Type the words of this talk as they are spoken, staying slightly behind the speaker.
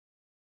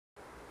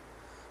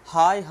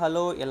Hi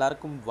hello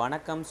எல்லாருக்கும்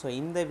வணக்கம். So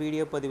இந்த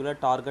வீடியோ பதிவில்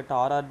target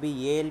RRB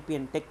ALP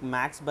and Tech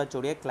maths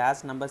பேட்சோடைய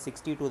class number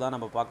 62 தான்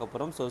நம்ம பார்க்க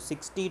போகிறோம். ஸோ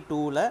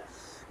 62ல்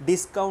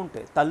டிஸ்கவுண்ட்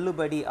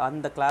தள்ளுபடி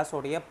அந்த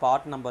கிளாஸோடைய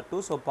part number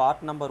 2. So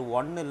part number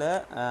 1ல்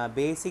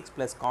பேசிக்ஸ்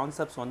ப்ளஸ்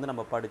கான்செப்ட்ஸ் வந்து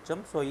நம்ம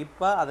படித்தோம். ஸோ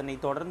இப்போ அதனை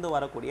தொடர்ந்து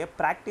வரக்கூடிய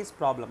ப்ராக்டிஸ்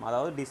ப்ராப்ளம்,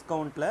 அதாவது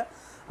டிஸ்கவுண்ட்டில்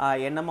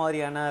என்ன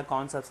மாதிரியான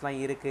கான்செப்ட்ஸ்லாம்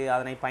இருக்குது,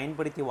 அதனை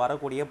பயன்படுத்தி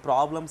வரக்கூடிய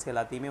ப்ராப்ளம்ஸ்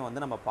எல்லாத்தையுமே வந்து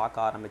நம்ம பார்க்க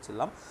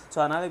ஆரம்பிச்சிடலாம். ஸோ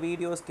அதனால்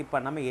வீடியோ ஸ்கிப்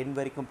பண்ணாமல் எண்ட்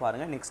வரைக்கும்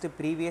பாருங்கள். நெக்ஸ்ட்டு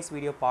ப்ரீவியஸ்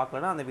வீடியோ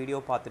பார்க்கலன்னா அந்த வீடியோ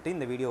பார்த்துட்டு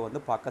இந்த வீடியோ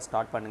வந்து பார்க்க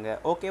ஸ்டார்ட் பண்ணுங்கள்,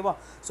 ஓகேவா?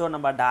 ஸோ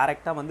நம்ம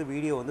டேரெக்டாக வந்து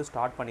வீடியோ வந்து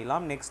ஸ்டார்ட்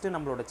பண்ணிடலாம். நெக்ஸ்ட்டு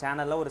நம்மளோட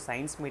சேனலில் ஒரு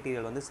சயின்ஸ்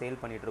மெட்டீரியல் வந்து சேல்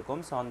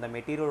பண்ணிகிட்ருக்கோம். ஸோ அந்த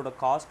மெட்டீரியலோட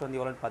காஸ்ட் வந்து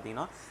எவ்வளோன்னு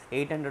பார்த்தீங்கன்னா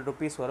 800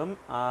 rupees வரும்.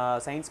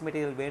 சயின்ஸ்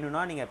மெட்டீரியல்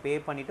வேணும்னா நீங்கள் பே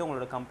பண்ணிவிட்டு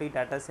உங்களோட கம்ப்ளீட்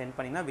அட்ரஸ் சென்ட்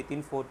பண்ணிங்கன்னா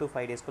வித்தின் 4 to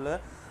 5 daysக்குள்ளே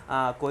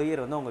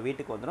கொரியர் வந்து உங்கள்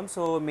வீட்டுக்கு வந்துடும்.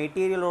 ஸோ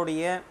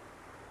மெட்டீரியலோடைய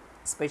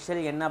ஸ்பெஷல்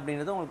என்ன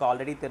அப்படின்றது உங்களுக்கு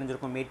ஆல்ரெடி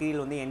தெரிஞ்சிருக்கும்.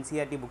 மெட்டீரியல் வந்து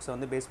NCERT புக்ஸை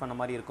வந்து பேஸ் பண்ண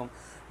மாதிரி இருக்கும்.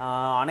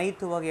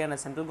 அனைத்து வகையான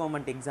சென்ட்ரல்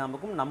கவர்மெண்ட்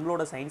எக்ஸாமுக்கும்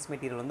நம்மளோட சயின்ஸ்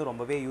மெட்டீரியல் வந்து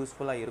ரொம்பவே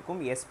யூஸ்ஃபுல்லாக இருக்கும்.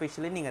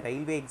 எஸ்பெஷலி நீங்கள்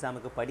ரயில்வே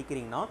எக்ஸாமுக்கு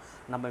படிக்கிறீங்கன்னா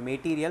நம்ம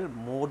மெட்டீரியல்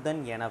மோர்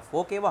தென் எனஃப்,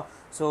 ஓகேவா?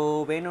 ஸோ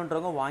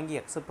வேணுன்றவங்க வாங்கி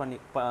அக்செப்ட்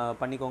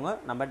பண்ணிக்கோங்க.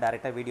 நம்ம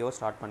டேரெக்டாக வீடியோவை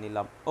ஸ்டார்ட்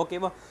பண்ணிடலாம்,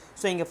 ஓகேவா?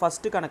 ஸோ இங்கே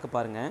ஃபஸ்ட்டு கணக்கு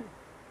பாருங்கள்.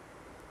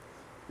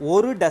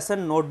 ஒரு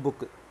டசன் நோட்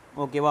புக்கு,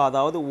 ஓகேவா?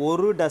 அதாவது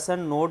ஒரு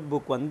டசன் நோட்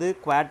புக் வந்து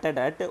குவாட்டட்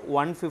at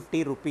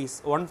 150 rupees,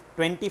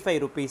 125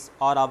 rupees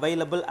are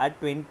available at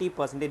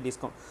 20%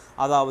 discount.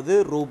 அதாவது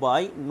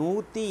ரூபாய்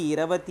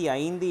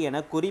 125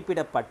 என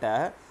குறிப்பிடப்பட்ட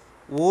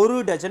ஒரு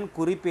டஜன்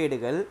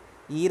குறிப்பேடுகள்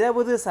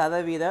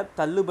 20%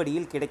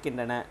 தள்ளுபடியில்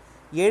கிடைக்கின்றன.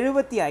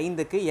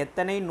 75க்கு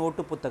எத்தனை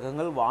நோட்டு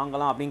புத்தகங்கள்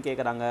வாங்கலாம் அப்படின்னு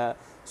கேட்குறாங்க.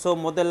 ஸோ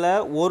முதல்ல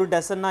ஒரு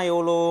டசன்னா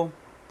எவ்வளோ?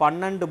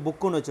 12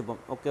 புக்குன்னு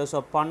வச்சுப்போம், ஓகே? ஸோ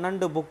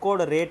 12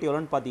 புக்கோட ரேட்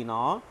எவ்வளோன்னு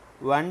பார்த்தீங்கன்னா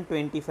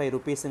 125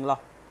 rupeesங்களா.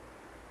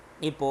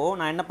 இப்போது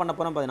நான் என்ன பண்ண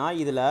போகிறேன் பார்த்தீங்கன்னா,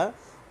 இதில்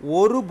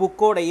ஒரு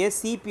புக்கோடைய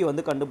சிபி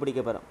வந்து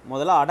கண்டுபிடிக்க போகிறேன்.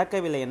 முதல்ல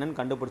அடக்க விலை என்னன்னு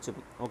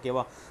கண்டுபிடிச்சிப்போம்,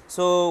 ஓகேவா?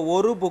 ஸோ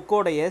ஒரு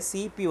புக்கோடைய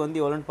சிபி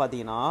வந்து எவ்வளோன்னு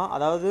பார்த்தீங்கன்னா,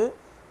 அதாவது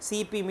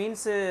சிபி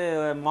மீன்ஸ்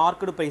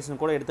மார்க்கெட் ப்ரைஸ்னு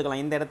கூட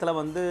எடுத்துக்கலாம். இந்த இடத்துல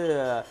வந்து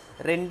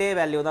ரெண்டே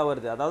வேல்யூ தான்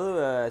வருது. அதாவது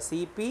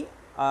சிபி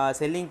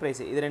செல்லிங்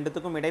ப்ரைஸ், இது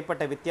ரெண்டுத்துக்கும்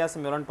இடைப்பட்ட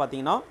வித்தியாசம் எவ்வளோன்னு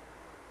பார்த்தீங்கன்னா,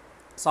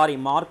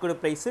 மார்க்கெட்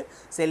ப்ரைஸு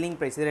செல்லிங்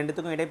ப்ரைஸ், இது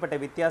ரெண்டுத்துக்கும் இடைப்பட்ட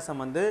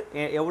வித்தியாசம் வந்து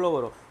எவ்வளோ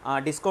வரும்?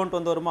 டிஸ்கவுண்ட்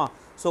வந்து வருமா?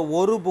 ஸோ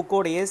ஒரு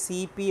புக்கோடைய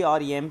சிபி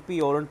ஆர் எம்பி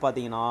எவ்வளோன்னு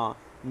பார்த்தீங்கன்னா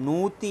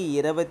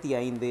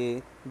 125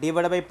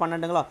 டிவைட் பை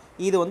 12ங்களா.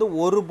 இது வந்து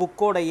ஒரு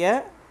புக்கோடைய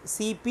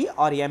சிபி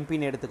ஆர்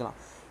எம்பின்னு எடுத்துக்கலாம்.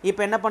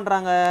 இப்போ என்ன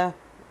பண்ணுறாங்க,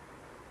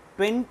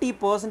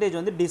 20%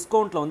 வந்து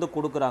டிஸ்கவுண்ட்டில் வந்து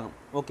கொடுக்குறாங்க,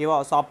 ஓகேவா?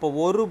 ஸோ அப்போ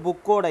ஒரு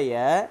புக்கோடைய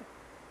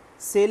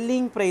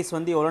செல்லிங் ப்ரைஸ்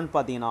வந்து எவ்வளோன்னு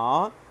பார்த்தீங்கன்னா,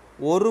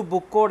 ஒரு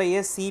புக்கோடைய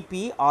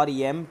சிபி ஆர்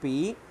எம்பி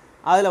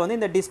அதில் வந்து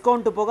இந்த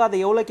டிஸ்கவுண்ட்டு போக அதை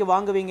எவ்வளோக்கு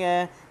வாங்குவீங்க?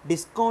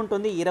 டிஸ்கவுண்ட்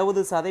வந்து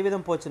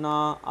 20% போச்சுன்னா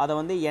அதை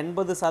வந்து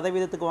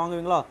 80%க்கு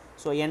வாங்குவீங்களா?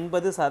 So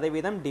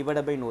 80% divide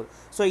by 100.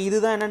 ஸோ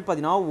இதுதான் என்னென்னு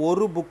பார்த்தீங்கன்னா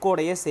ஒரு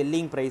புக்கோடைய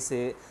செல்லிங் ப்ரைஸு,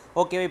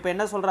 ஓகேவா? இப்போ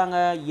என்ன சொல்கிறாங்க,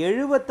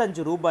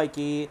 75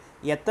 ரூபாய்க்கு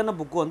எத்தனை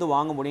புக்கு வந்து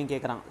வாங்க முடியும்னு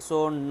கேட்குறாங்க. So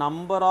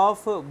number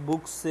of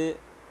books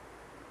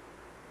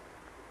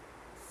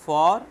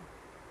for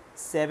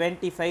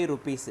 75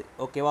 rupees,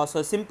 ஓகேவா?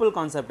 So simple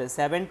concept,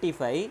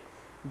 75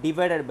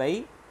 divided by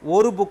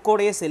ஒரு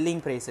புக்கோடைய செல்லிங்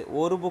ப்ரைஸு.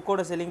 ஒரு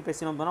புக்கோட செல்லிங்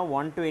ப்ரைஸ் என்ன பண்ணால்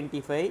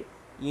 125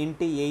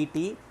 ×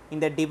 80.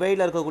 இந்த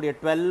டிவைடில் இருக்கக்கூடிய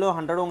 12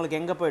 100 உங்களுக்கு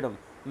எங்கே போய்டும்?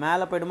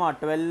 மேலே போய்டுமா?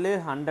 12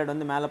 100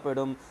 வந்து மேலே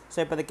போய்டும். ஸோ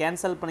இப்போ இதை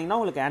கேன்சல் பண்ணிங்கன்னா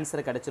உங்களுக்கு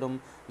ஆன்சர் கிடச்சிரும்.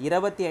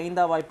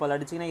 25 வாய்ப்பால்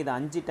அடிச்சிங்கன்னா இது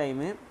 5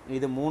 டைமு,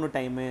 இது 3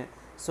 டைமு.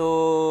 ஸோ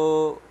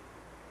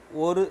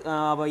ஒரு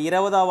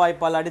 20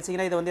 வாய்ப்பால்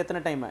அடிச்சிங்கன்னா இது வந்து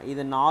எத்தனை டைமு?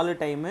 இது 4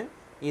 டைமு,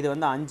 இது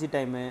வந்து 5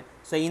 டைமு.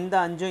 ஸோ இந்த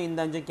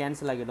 5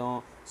 கேன்சல் ஆகிடும்.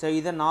 ஸோ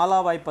இதை 4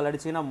 வாய்ப்பால்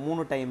அடிச்சிங்கன்னா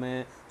 3 டைமு.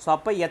 ஸோ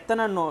அப்போ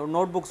எத்தனை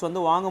நோட் புக்ஸ்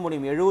வந்து வாங்க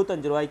முடியும்?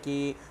 75 ரூபாய்க்கு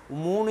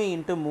 3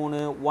 ×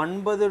 3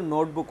 9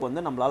 நோட் புக்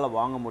வந்து நம்மளால்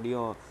வாங்க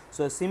முடியும்.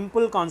 So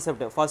simple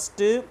concept.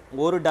 ஃபஸ்ட்டு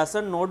ஒரு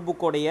டசன் நோட்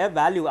புக்கோடைய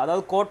வேல்யூ,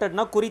 அதாவது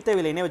கோட்டட்னா குறித்த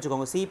விலைன்னே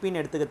வச்சுக்கோங்க,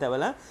 சிபின்னு எடுத்துக்க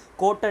தேவையில்ல.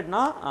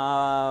 கோட்டட்னா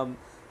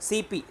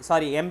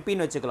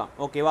எம்பின்னு வச்சுக்கலாம்,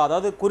 ஓகேவா?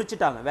 அதாவது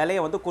குறிச்சிட்டாங்க, விலையை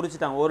வந்து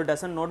குறிச்சிட்டாங்க. ஒரு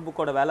டசன் நோட்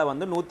புக்கோட விலை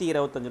வந்து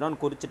 125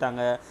 ரூபான்னு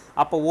குறிச்சிட்டாங்க.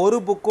 அப்போ ஒரு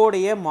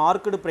புக்கோடைய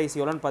மார்க்கெட் ப்ரைஸ்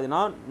எவ்வளோன்னு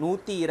பார்த்தீங்கன்னா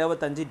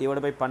 125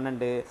 டிவைட் பை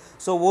 12.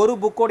 ஸோ ஒரு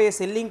புக்கோடைய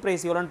செல்லிங்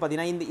ப்ரைஸ் எவ்வளோன்னு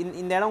பார்த்தீங்கன்னா,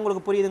 இந்த இடம்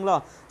உங்களுக்கு புரியுதுங்களா?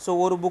 ஸோ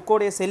ஒரு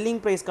புக்கோடைய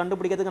செல்லிங் ப்ரைஸ்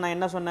கண்டுபிடிக்கிறதுக்கு நான்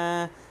என்ன சொன்னேன்,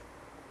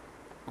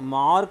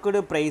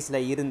 மார்க்கெட்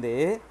ப்ரைஸில் இருந்து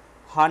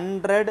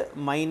 100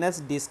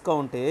 minus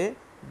discount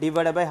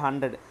divide by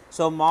 100.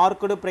 So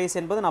market price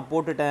என்பது நான்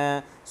போட்டுட்டேன்.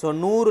 ஸோ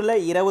 100ல்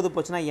 20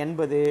 போச்சுன்னா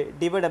 80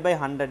 டிவைட் பை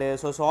 100.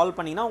 ஸோ சால்வ்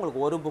பண்ணிங்கன்னா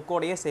உங்களுக்கு ஒரு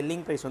புக்கோடைய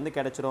செல்லிங் ப்ரைஸ் வந்து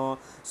கிடச்சிரும்.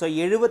 ஸோ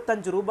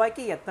 75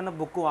 ரூபாய்க்கு எத்தனை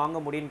புக்கு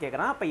வாங்க முடியும்னு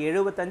கேட்குறேன். அப்போ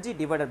 75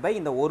 டிவைட் பை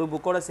இந்த ஒரு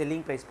புக்கோட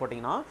செல்லிங் ப்ரைஸ்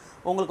போட்டிங்கன்னா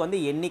உங்களுக்கு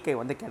வந்து எண்ணிக்கை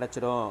வந்து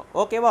கிடச்சிரும்,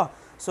 ஓகேவா?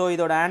 ஸோ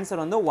இதோட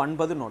ஆன்சர் வந்து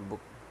 9 நோட்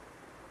புக்,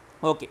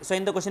 ஓகே? ஸோ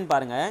இந்த கொஸ்டின்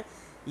பாருங்கள்.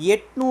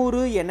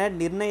 800 என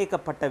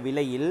நிர்ணயிக்கப்பட்ட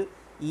விலையில்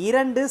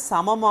 2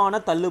 சமமான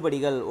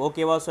தள்ளுபடிகள்,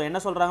 ஓகேவா? ஸோ என்ன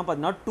சொல்கிறாங்க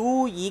பார்த்தீங்கன்னா 2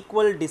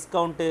 ஈக்குவல்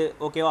டிஸ்கவுண்ட்டு,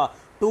 ஓகேவா?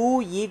 2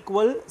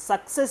 ஈக்குவல்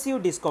சக்ஸசிவ்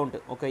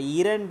டிஸ்கவுண்ட்டு, ஓகே?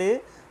 2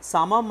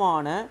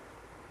 சமமான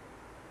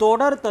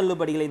தொடர்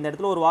தள்ளுபடிகளை இந்த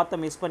இடத்துல ஒரு வார்த்தை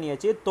மிஸ்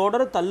பண்ணியாச்சு.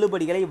 தொடர்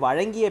தள்ளுபடிகளை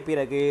வழங்கிய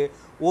பிறகு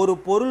ஒரு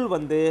பொருள்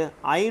வந்து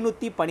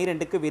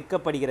 512க்கு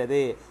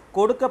விற்கப்படுகிறது,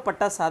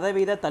 கொடுக்கப்பட்ட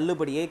சதவீத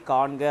தள்ளுபடியை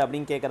காண்க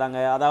அப்படின்னு கேட்குறாங்க.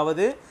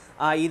 அதாவது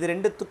இது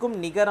ரெண்டுத்துக்கும்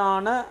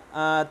நிகரான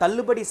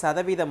தள்ளுபடி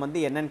சதவீதம் வந்து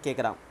என்னன்னு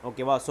கேட்குறாங்க.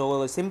 ஓகேவா? So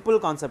simple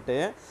concept.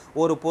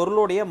 ஒரு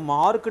பொருளுடைய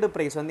மார்க்கெட்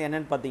ப்ரைஸ் வந்து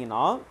என்னன்னு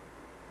பார்த்தீங்கன்னா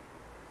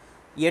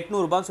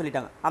 800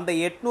 சொல்லிட்டாங்க. அந்த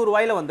 800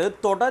 ரூபாயில வந்து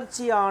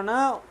தொடர்ச்சியான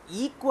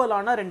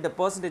ஈக்குவலான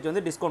 2%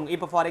 வந்து டிஸ்கவுண்ட்.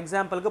 இப்போ ஃபார்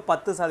எக்ஸாம்பிளுக்கு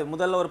 10%,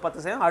 முதல்ல ஒரு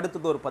 10%,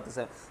 அடுத்தது ஒரு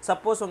 10%.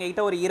 சப்போஸ்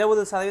உங்ககிட்ட ஒரு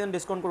 20%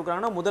 டிஸ்கவுண்ட்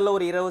கொடுக்குறாங்கன்னா முதல்ல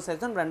ஒரு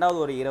 20%, ரெண்டாவது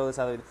ஒரு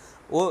 20%.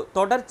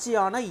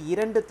 தொடர்ச்சியான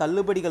 2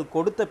 தள்ளுபடிகள்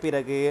கொடுத்த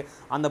பிறகு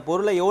அந்த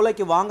பொருளை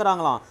எவ்வளோக்கு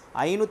வாங்குறாங்களாம்?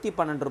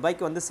 512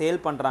 ரூபாய்க்கு வந்து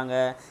சேல் பண்ணுறாங்க.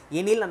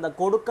 எனில் அந்த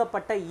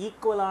கொடுக்கப்பட்ட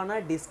ஈக்குவலான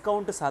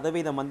டிஸ்கவுண்ட்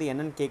சதவீதம் வந்து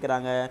என்னன்னு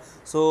கேட்குறாங்க.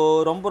 ஸோ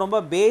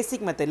ரொம்ப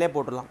பேசிக் மெத்தட்லேயே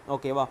போட்டுடலாம்.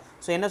 ஓகேவா?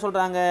 ஸோ என்ன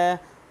சொல்கிறாங்க?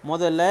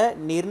 முதல்ல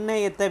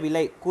நிர்ணயித்த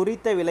விலை,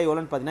 குறித்த விலை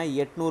எவ்வளோன்னு பார்த்தீங்கன்னா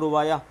 800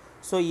 ரூபாயா?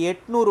 ஸோ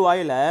 800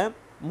 ரூபாயில்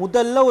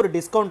முதல்ல ஒரு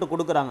டிஸ்கவுண்ட்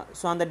கொடுக்குறாங்க.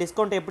 ஸோ அந்த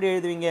டிஸ்கவுண்ட் எப்படி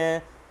எழுதுவீங்க?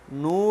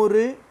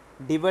 100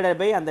 டிவைடட்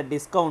பை அந்த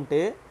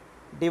டிஸ்கவுண்ட்டு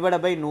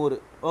டிவைடட் பை 100.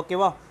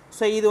 ஓகேவா?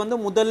 ஸோ இது வந்து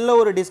முதல்ல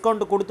ஒரு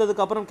டிஸ்கவுண்ட்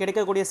கொடுத்ததுக்கப்புறம்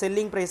கிடைக்கக்கூடிய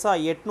செல்லிங்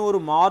ப்ரைஸாக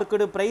 800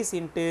 மார்க்கெட் ப்ரைஸ்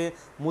இன்ட்டு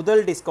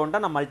முதல்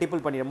டிஸ்கவுண்ட்டாக நான்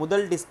மல்டிபிள் பண்ணிட்டேன்.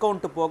 முதல்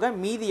டிஸ்கவுண்ட் போக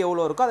மீதி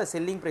எவ்வளோ இருக்கோ அதை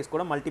செல்லிங் ப்ரைஸ்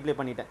கூட மல்டிப்ளை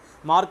பண்ணிட்டேன்,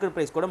 மார்க்கெட்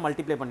ப்ரைஸ் கூட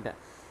மல்டிப்ளை பண்ணிட்டேன்.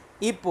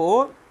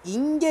 இப்போது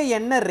இங்கே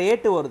என்ன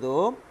ரேட்டு வருதோ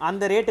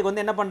அந்த ரேட்டுக்கு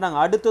வந்து என்ன பண்ணுறாங்க?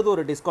 அடுத்தது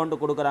ஒரு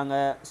டிஸ்கவுண்ட் கொடுக்குறாங்க.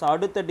 ஸோ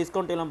அடுத்த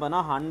டிஸ்கவுண்ட் எல்லாம்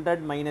பார்த்தா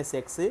 100 minus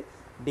x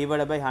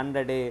divide by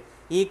 100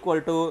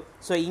 equal to,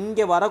 so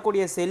இங்கே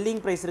வரக்கூடிய செல்லிங்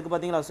ப்ரைஸ் இருக்குது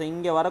பார்த்தீங்களா? ஸோ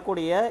இங்கே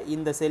வரக்கூடிய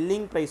இந்த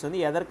செல்லிங் ப்ரைஸ்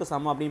வந்து எதற்கு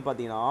சமம் அப்படின்னு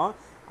பார்த்தீங்கன்னா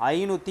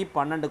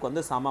 512க்கு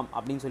வந்து சமம்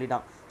அப்படின்னு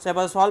சொல்லிட்டான். ஸோ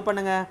இப்போ சால்வ்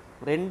பண்ணுங்கள்.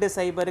 2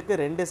 சைபருக்கு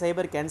 2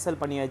 சைபர் கேன்சல்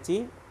பண்ணியாச்சு.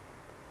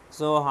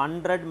 So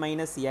 100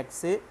 minus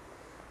x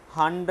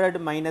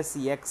 100 minus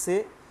x.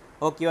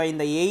 ஓகேவா?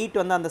 இந்த 8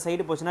 வந்து அந்த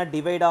சைடு போச்சுன்னா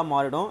டிவைடாக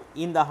மாறிடும்.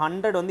 இந்த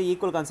 100 வந்து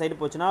ஈக்குவல் அந்த சைடு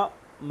போச்சுன்னா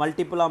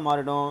மல்டிப்புளாக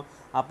மாறிடும்.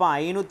 அப்போ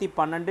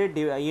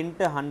 512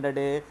 இன்ட்டு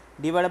 100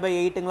 டிவைட் பை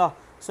 8ங்களா?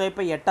 ஸோ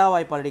இப்போ 8ஆம்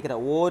வாய்ப்பால்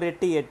அடிக்கிறேன். 1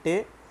 8 8,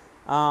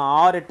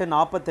 6 8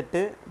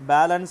 48,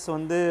 பேலன்ஸ்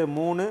வந்து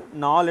 3,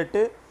 4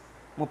 8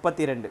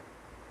 32.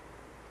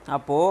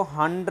 அப்போது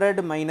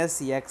 100 minus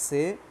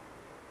x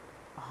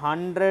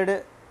 100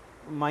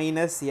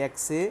 minus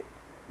x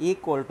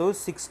equal to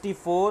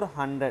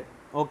 6400.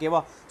 ஓகேவா?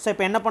 ஸோ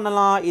இப்போ என்ன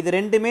பண்ணலாம்? இது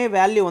ரெண்டுமே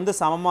வேல்யூ வந்து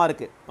சமமாக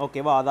இருக்குது.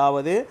 ஓகேவா?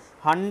 அதாவது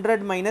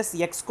 100 மைனஸ்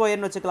எக்ஸ்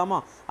ஸ்கொயர்னு வச்சுக்கலாமா?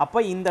 அப்போ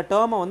இந்த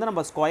டேர்மை வந்து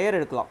நம்ம ஸ்கொயர்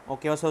எடுக்கலாம்.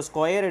 ஓகேவா? ஸோ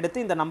ஸ்கொயர்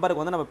எடுத்து இந்த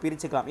நம்பருக்கு வந்து நம்ம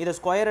பிரிச்சுக்கலாம். இதை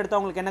ஸ்கொயர்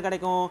எடுத்தால் உங்களுக்கு என்ன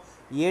கிடைக்கும்?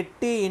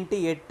 8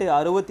 இன்ட்டு 8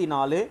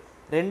 64,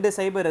 2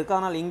 சைபர் இருக்குது.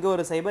 ஆனால் இங்கே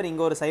ஒரு சைபர்,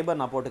 இங்கே ஒரு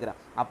சைபர் நான்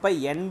போட்டுக்கிறேன். அப்போ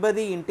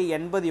 80 இன்ட்டு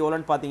 80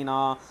 எவ்வளோன்னு பார்த்தீங்கன்னா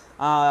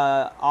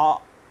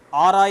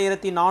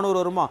 6400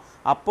 வருமா?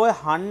 அப்போ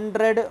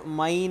 100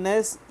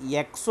 மைனஸ்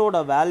எக்ஸோட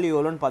வேல்யூ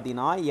எவ்வளோன்னு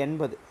பார்த்தீங்கன்னா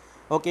 80.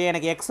 ஓகே,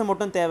 எனக்கு எக்ஸ்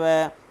மட்டும் தேவை.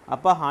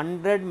 அப்போ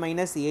 100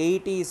 minus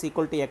 80 is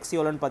equal to X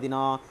எவ்வளோன்னு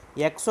பார்த்தீங்கன்னா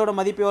எக்ஸோட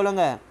மதிப்பு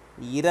எவ்வளோங்க?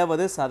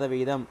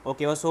 20%.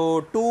 ஓகேவா? ஸோ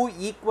 2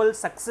 ஈக்குவல்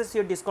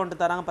சக்ஸஸிவ் டிஸ்கவுண்ட்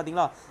தராங்க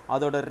பார்த்தீங்களா?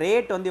 அதோட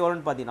ரேட் வந்து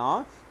எவ்வளோன்னு பார்த்தீங்கன்னா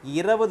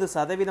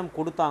 20%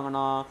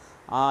 கொடுத்தாங்கன்னா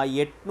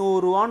 800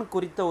 ரூபான்னு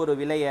குறித்த ஒரு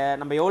விலையை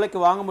நம்ம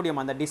எவ்வளோக்கு வாங்க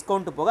முடியும்? அந்த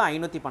டிஸ்கவுண்ட் போக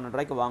 512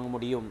 ரூபாய்க்கு வாங்க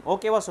முடியும்.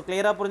 ஓகேவா? ஸோ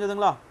கிளியராக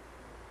புரிஞ்சுதுங்களா?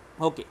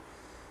 ஓகே,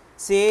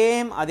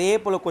 சேம் அதே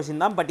போல்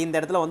கொஷின் தான். பட் இந்த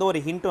இடத்துல வந்து ஒரு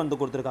ஹிண்ட் வந்து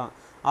கொடுத்துருக்காங்க.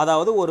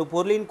 அதாவது ஒரு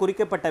பொருளின்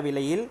குறிக்கப்பட்ட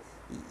விலையில்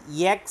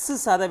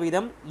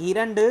X%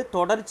 2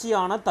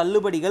 தொடர்ச்சியான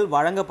தள்ளுபடிகள்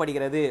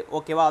வழங்கப்படுகிறது.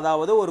 ஓகேவா?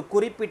 அதாவது ஒரு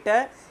குறிப்பிட்ட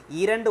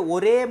 2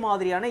 ஒரே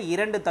மாதிரியான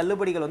 2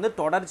 தள்ளுபடிகள் வந்து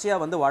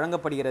தொடர்ச்சியாக வந்து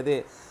வழங்கப்படுகிறது.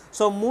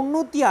 ஸோ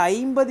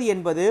 350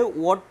 என்பது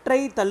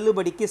ஒற்றை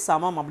தள்ளுபடிக்கு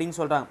சமம் அப்படின்னு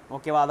சொல்கிறாங்க.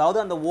 ஓகேவா? அதாவது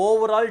அந்த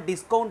ஓவரால்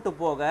டிஸ்கவுண்ட்டு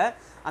போக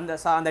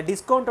அந்த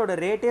டிஸ்கவுண்ட்டோட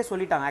ரேட்டே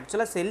சொல்லிட்டாங்க.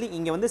 ஆக்சுவலாக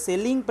இங்கே வந்து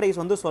செல்லிங்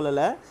ப்ரைஸ் வந்து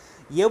சொல்லலை,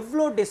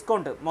 எவ்வளோ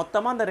டிஸ்கவுண்ட்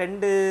மொத்தமாக அந்த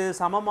 2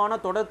 சமமான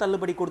தொடர்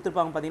தள்ளுபடி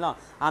கொடுத்துருப்பாங்க பார்த்தீங்களா?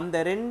 அந்த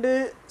 2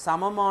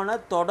 சமமான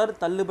தொடர்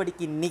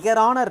தள்ளுபடிக்கு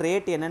நிகரான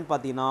ரேட் என்னன்னு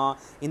பார்த்தீங்கன்னா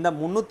இந்த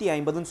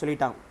 350ன்னு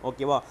சொல்லிட்டாங்க.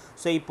 ஓகேவா?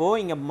 ஸோ இப்போது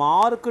இங்கே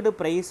மார்க்கெடு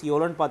ப்ரைஸ்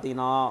எவ்வளோன்னு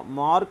பார்த்தீங்கன்னா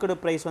மார்க்கெடு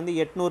ப்ரைஸ் வந்து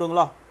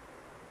 800ங்களா?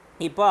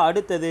 இப்போ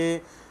அடுத்தது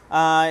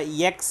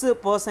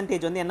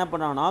X% வந்து என்ன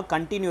பண்ணாங்கன்னா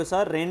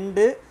கண்டினியூஸாக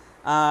 2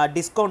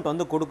 டிஸ்கவுண்ட்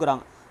வந்து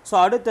கொடுக்குறாங்க. ஸோ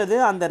அடுத்தது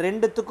அந்த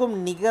ரெண்டுத்துக்கும்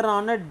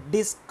நிகரான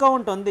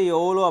டிஸ்கவுண்ட் வந்து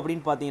எவ்வளோ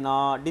அப்படின்னு பார்த்தீங்கன்னா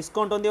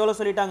டிஸ்கவுண்ட் வந்து எவ்வளோ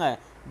சொல்லிட்டாங்க?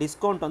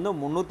 டிஸ்கவுண்ட் வந்து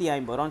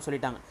 350 ரூபான்னு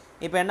சொல்லிட்டாங்க.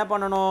 இப்போ என்ன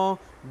பண்ணணும்?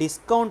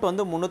 டிஸ்கவுண்ட்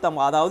வந்து 350,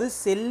 அதாவது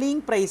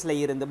செல்லிங் ப்ரைஸில்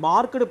இருந்து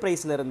மார்க்கெட்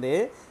ப்ரைஸில் இருந்து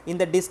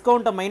இந்த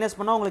டிஸ்கவுண்ட்டை மைனஸ்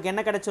பண்ணால் உங்களுக்கு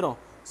என்ன கிடைச்சிரும்?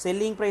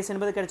 செல்லிங் ப்ரைஸ்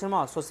என்பது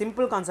கிடைச்சிருமா? So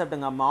simple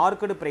கான்செப்ட்டுங்க.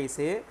 Market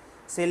price,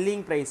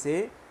 selling price,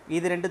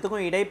 இது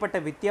ரெண்டுத்துக்கும் இடைப்பட்ட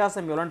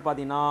வித்தியாசம் எவ்வளோன்னு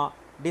பார்த்தீங்கன்னா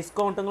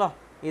டிஸ்கவுண்ட்டுங்களா?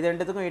 இது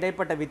ரெண்டுத்துக்கும்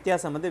இடைப்பட்ட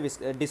வித்தியாசம் வந்து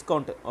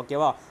டிஸ்கவுண்ட்டு.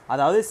 ஓகேவா?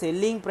 அதாவது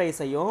செல்லிங்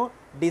ப்ரைஸையும்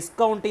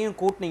டிஸ்கவுண்ட்டையும்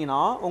கூட்டினீங்கன்னா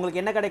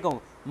உங்களுக்கு என்ன கிடைக்கும்?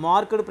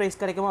 மார்க்கெட் ப்ரைஸ்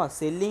கிடைக்குமா?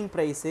 செல்லிங்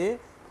ப்ரைஸு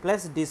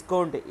ப்ளஸ்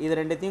டிஸ்கவுண்ட் இது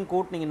ரெண்டுத்தையும்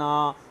கூட்டினீங்கன்னா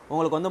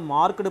உங்களுக்கு வந்து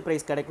மார்க்கெட்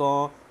ப்ரைஸ்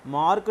கிடைக்கும்.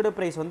 மார்க்கெட்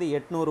ப்ரைஸ் வந்து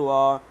 800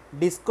 ரூபா,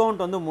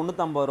 டிஸ்கவுண்ட் வந்து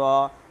 350 ரூபா.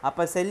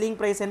 அப்போ செல்லிங்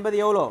ப்ரைஸ் என்பது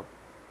எவ்வளோ?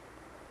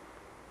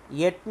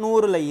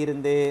 800ல்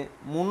இருந்து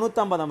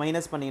 350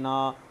 மைனஸ் பண்ணிங்கன்னா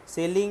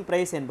செல்லிங்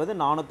ப்ரைஸ் என்பது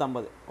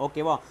 450.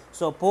 ஓகேவா?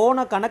 ஸோ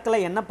போன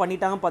கணக்கில் என்ன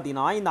பண்ணிட்டாங்கன்னு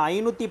பார்த்தீங்கன்னா இந்த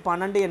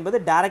 512 என்பது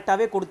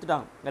டைரெக்டாகவே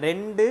கொடுத்துட்டாங்க.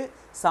 2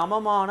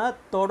 சமமான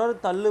தொடர்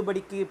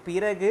தள்ளுபடிக்கு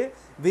பிறகு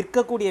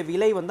விற்கக்கூடிய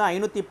விலை வந்து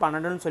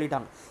 512ன்னு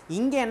சொல்லிட்டாங்க.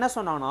 இங்கே என்ன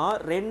சொன்னாங்கன்னா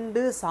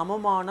 2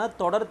 சமமான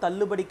தொடர்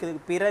தள்ளுபடிக்கு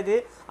பிறகு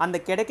அந்த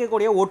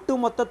கிடைக்கக்கூடிய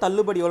ஒட்டுமொத்த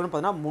தள்ளுபடி எவ்வளோன்னு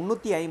பார்த்தீங்கன்னா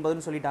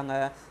 350ன்னு சொல்லிட்டாங்க.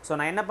 ஸோ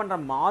நான் என்ன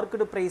பண்ணுறேன்,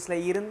 மார்க்கெட் ப்ரைஸில்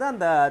இருந்து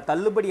அந்த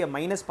தள்ளுபடியை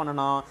மைனஸ்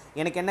பண்ணணும்,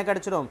 எனக்கு என்ன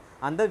கிடைச்சிடும்,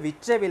 அந்த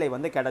விற்ற விலை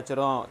வந்து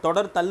கிடைச்சிரும்.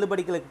 தொடர்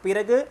தள்ளுபடிகளுக்கு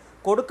பிறகு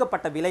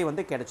கொடுக்கப்பட்ட விலை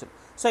வந்து கிடைச்சிடும்.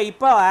 ஸோ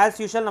இப்போ ஆஸ்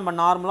யூஷுவல் நம்ம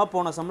நார்மலாக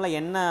போன சம்மில்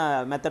என்ன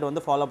மெத்தட்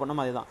வந்து ஃபாலோ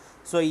பண்ணோம் அதுதான்.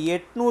 ஸோ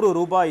 800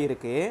 ரூபாய்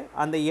இருக்குது.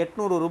 அந்த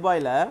 800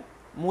 ரூபாயில்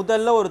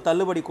முதல்ல ஒரு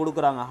தள்ளுபடி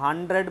கொடுக்குறாங்க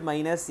 100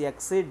 மைனஸ்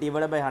எக்ஸு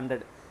டிவைட் பை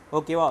 100.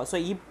 ஓகேவா? ஸோ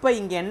இப்போ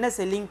இங்கே என்ன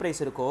செல்லிங்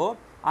ப்ரைஸ் இருக்கோ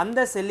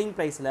அந்த செல்லிங்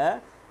ப்ரைஸில்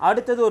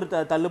அடுத்தது ஒரு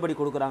தள்ளுபடி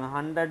கொடுக்குறாங்க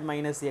 100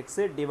 மைனஸ்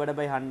எக்ஸு டிவைட்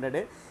பை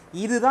 100.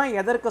 இதுதான்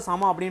எதற்கு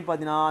சமம் அப்படின்னு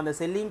பார்த்தீங்கன்னா அந்த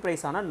செல்லிங்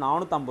ப்ரைஸான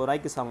 450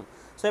 ரூபாய்க்கு சமம்.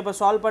 ஸோ இப்போ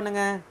சால்வ்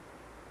பண்ணுங்கள்.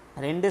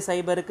 2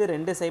 சைபருக்கு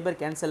 2 சைபர்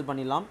கேன்சல்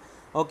பண்ணிடலாம்.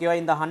 ஓகேவா?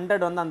 இந்த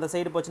 100 வந்து அந்த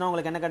சைடு போச்சுன்னா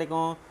உங்களுக்கு என்ன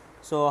கிடைக்கும்,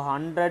 ஸோ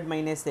 100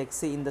 மைனஸ்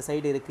எக்ஸ் இந்த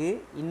சைடு இருக்குது,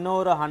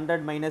 இன்னொரு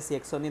 100 மைனஸ்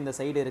எக்ஸ் வந்து இந்த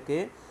சைடு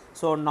இருக்குது.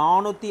 ஸோ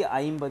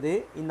 450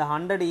 இந்த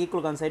 100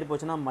 ஈக்குவல் அந்த சைடு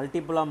போச்சுன்னா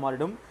மல்டிப்புளாக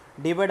மாறிடும்,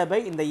 டிவைட் பை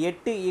இந்த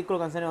 8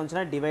 ஈக்குவல் கன்சைடு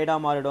வந்துச்சுன்னா டிவைடாக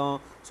மாறிடும்.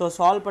 ஸோ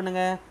சால்வ்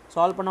பண்ணுங்கள்.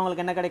 சால்வ் பண்ண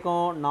உங்களுக்கு என்ன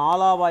கிடைக்கும்,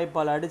 4ஆம்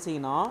வாய்ப்பால்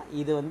அடிச்சிங்கன்னா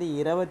இது வந்து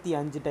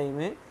 25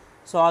 டைமு.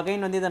 ஸோ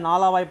அகைன் வந்து இதை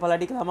 4ஆம் வாய்ப்பால்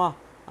அடிக்கலாமா,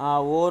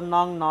 1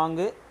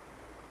 4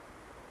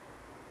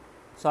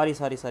 4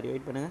 சாரி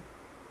வெயிட் பண்ணுங்கள்.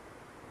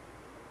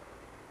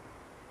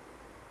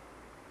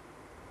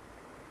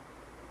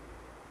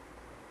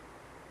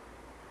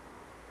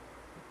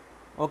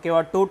 ஓகேவா?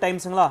 2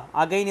 டைம்ஸுங்களா.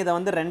 அகைன் இதை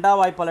வந்து 2ஆம்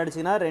வாய்ப்பால்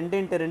அடிச்சிங்கன்னா 2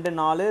 × 2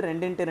 4,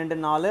 2 × 2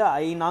 4,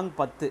 5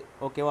 10.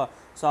 ஓகேவா?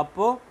 ஸோ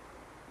அப்போது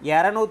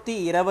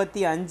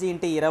 225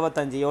 ×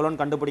 25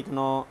 எவ்வளோன்னு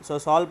கண்டுபிடிக்கணும். ஸோ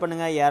சால்வ்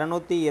பண்ணுங்கள்.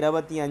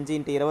 225 ×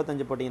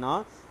 25 போட்டிங்கன்னா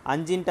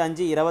 5 ×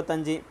 5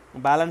 25,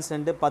 பேலன்ஸ்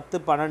 2,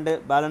 10 12,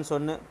 பேலன்ஸ்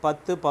 1,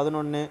 10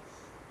 11,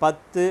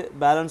 10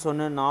 பேலன்ஸ்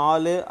 1,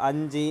 4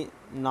 5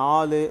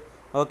 4.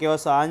 ஓகேவா?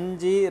 So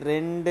 5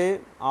 2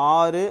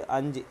 6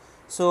 5.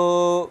 So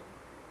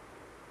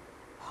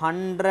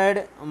 100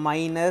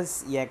 minus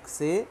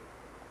x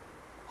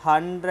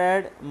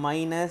 100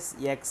 minus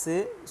x.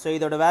 So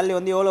இதோட வேல்யூ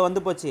வந்து எவ்வளோ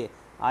வந்து போச்சு,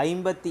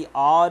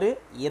 56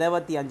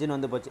 25ன்னு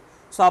வந்து போச்சு.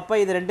 ஸோ அப்போ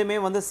இது ரெண்டுமே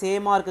வந்து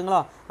சேமாக இருக்குங்களா.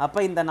 அப்போ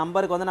இந்த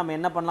நம்பருக்கு வந்து நம்ம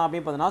என்ன பண்ணலாம்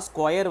அப்படின்னு பார்த்தீங்கன்னா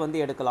ஸ்கொயர் வந்து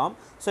எடுக்கலாம்.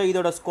 ஸோ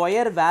இதோட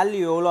ஸ்கொயர்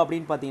வேல்யூ எவ்வளோ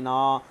அப்படின்னு பார்த்தீங்கன்னா,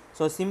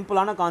 ஸோ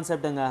சிம்பிளான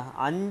கான்செப்ட்டுங்க,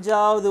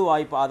 5ஆவது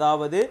வாய்ப்பு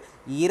அதாவது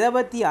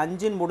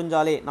 25ன்னு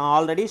முடிஞ்சாலே, நான்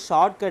ஆல்ரெடி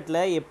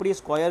ஷார்ட்கட்டில் எப்படி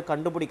ஸ்கொயர்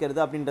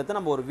கண்டுபிடிக்கிறது அப்படின்றது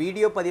நம்ம ஒரு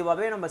வீடியோ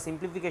பதிவாகவே நம்ம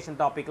சிம்பிளிஃபிகேஷன்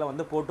டாப்பிக்கில்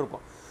வந்து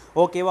போட்டிருப்போம்.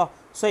 ஓகேவா?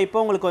 ஸோ இப்போ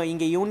உங்களுக்கு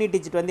இங்கே யூனிட்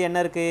டிஜிட் வந்து என்ன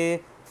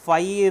இருக்குது,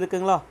 5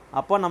 இருக்குங்களா.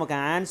 அப்போ நமக்கு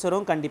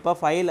ஆன்சரும் கண்டிப்பாக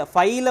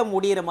 5ல்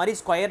முடிகிற மாதிரி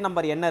ஸ்கொயர்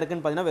நம்பர் என்ன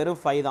இருக்குதுன்னு பார்த்தீங்கன்னா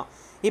வெறும் 5 தான்.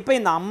 இப்போ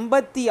இந்த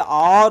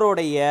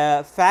 56உடைய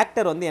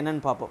ஃபேக்டர் வந்து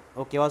என்னென்னு பார்ப்போம்.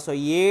 ஓகேவா? ஸோ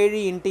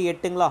 7 ×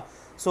 8ங்களா.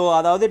 ஸோ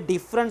அதாவது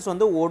டிஃப்ரென்ஸ்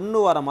வந்து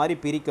 1 வர மாதிரி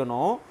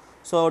பிரிக்கணும்.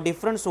 ஸோ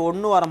டிஃப்ரென்ஸ்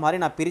 1 வர மாதிரி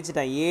நான்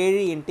பிரிச்சுட்டேன்,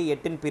 7 ×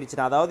 8ன்னு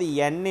பிரிச்சுட்டேன். அதாவது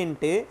n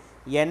 ×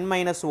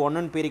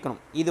 n-1ன்னு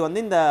பிரிக்கணும். இது வந்து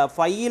இந்த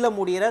 5ல்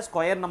முடிகிற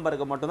ஸ்கொயர்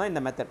நம்பருக்கு மட்டும்தான்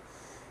இந்த மெத்தட்.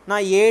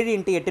 நான் 7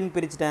 × 8ன்னு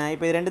பிரிச்சுட்டேன்.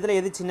 இப்போ இது ரெண்டுத்தில்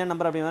எது சின்ன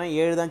நம்பர் அப்படின்னா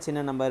 7 தான்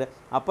சின்ன நம்பர்.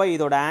 அப்போ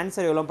இதோட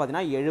ஆன்சர் எவ்வளோன்னு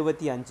பார்த்தீங்கன்னா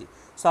 75.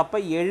 ஸோ அப்போ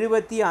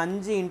 75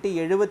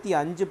 ×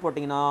 75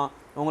 போட்டிங்கன்னா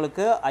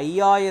உங்களுக்கு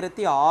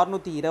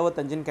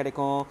 5625ன்னு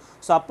கிடைக்கும்.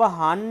 ஸோ அப்போ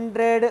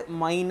 100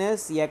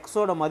 மைனஸ்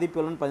எக்ஸோட மதிப்பு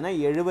எவ்வளோன்னு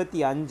பார்த்தீங்கன்னா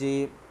 75.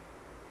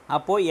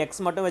 அப்போது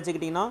எக்ஸ் மட்டும்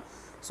வச்சுக்கிட்டிங்கன்னா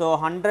ஸோ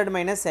 100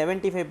 மைனஸ்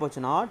 75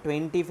 போச்சுன்னா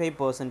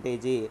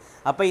 25%.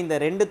 அப்போ இந்த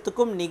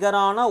ரெண்டுத்துக்கும்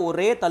நிகரான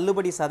ஒரே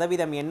தள்ளுபடி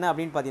சதவீதம் என்ன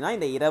அப்படின்னு பார்த்தீங்கன்னா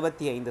இந்த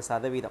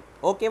 25%.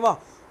 ஓகேவா?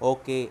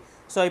 ஓகே.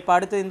 ஸோ இப்போ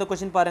அடுத்து இந்த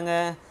கொஷின்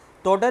பாருங்கள்.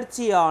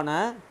 தொடர்ச்சியான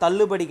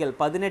தள்ளுபடிகள்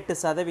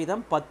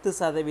 18%,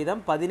 10%,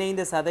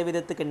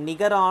 15%க்கு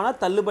நிகரான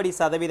தள்ளுபடி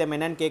சதவீதம்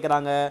என்னன்னு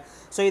கேட்குறாங்க.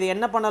 ஸோ இது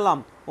என்ன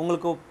பண்ணலாம்,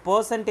 உங்களுக்கு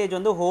பர்சன்டேஜ்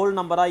வந்து ஹோல்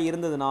நம்பராக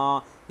இருந்ததுன்னா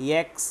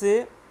x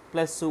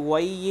plus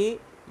Y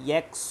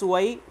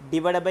xy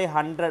divide by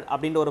 100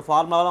 அப்படின்ற ஒரு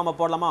ஃபார்முலாவில் நம்ம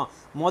போடலாமா.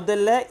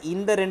 முதல்ல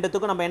இந்த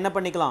ரெண்டுத்துக்கும் நம்ம என்ன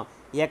பண்ணிக்கலாம்,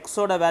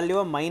 எக்ஸோட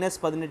வேல்யூவை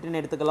 -18ன்னு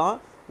எடுத்துக்கலாம்,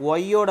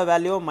 ஒய்யோட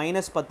வேல்யூவை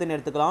 -10ன்னு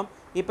எடுத்துக்கலாம்.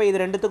 இப்போ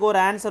இது ரெண்டுத்துக்கும்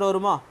ஒரு ஆன்சர்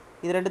வருமா,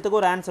 இது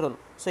ரெண்டுத்துக்கும் ஒரு ஆன்சர்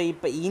வரும். ஸோ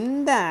இப்போ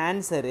இந்த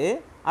ஆன்சரு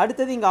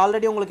அடுத்தது இங்கே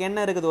ஆல்ரெடி உங்களுக்கு என்ன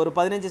இருக்குது, ஒரு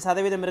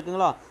 15%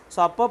 இருக்குங்களா. ஸோ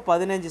அப்போ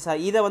 15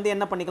 இதை வந்து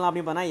என்ன பண்ணிக்கலாம்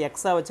அப்படின்னு பார்த்தா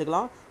எக்ஸாக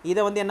வச்சுக்கலாம்,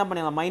 இதை வந்து என்ன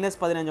பண்ணிக்கலாம்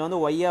 -15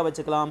 வந்து ஒய்யாக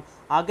வச்சுக்கலாம்.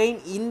 அகைன்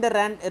இந்த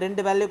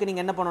ரெண்டு வேல்யூக்கு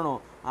நீங்கள் என்ன பண்ணணும்,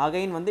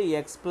 அகைன் வந்து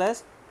X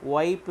plus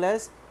Y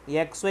plus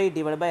xy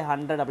divide by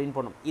 100 அப்படின்னு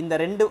பண்ணணும்.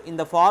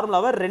 இந்த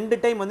ஃபார்முலாவை 2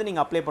 டைம் வந்து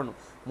நீங்கள் அப்ளை பண்ணணும்.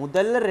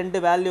 முதல்ல 2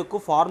 வேல்யூக்கு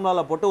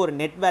ஃபார்முலாவில் போட்டு ஒரு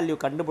நெட் வேல்யூ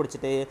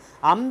கண்டுபிடிச்சிட்டு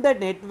அந்த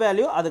நெட்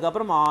வேல்யூ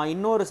அதுக்கப்புறம்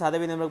இன்னொரு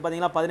சதவீதம்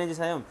பார்த்தீங்கன்னா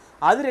 15%,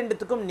 அது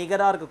ரெண்டுத்துக்கும்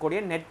நிகராக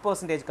இருக்கக்கூடிய நெட்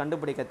பர்சன்டேஜ்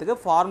கண்டுபிடிக்கிறதுக்கு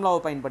ஃபார்முலாவை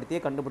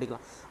பயன்படுத்தியே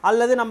கண்டுபிடிக்கலாம்.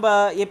 அல்லது நம்ம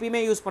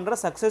எப்பயுமே யூஸ் பண்ணுற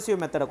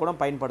சக்ஸஸிவ் மெத்தடை கூட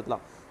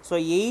பயன்படுத்தலாம். ஸோ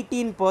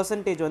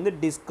 18% வந்து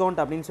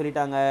டிஸ்கவுண்ட் அப்படின்னு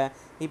சொல்லிட்டாங்க.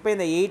 இப்போ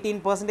இந்த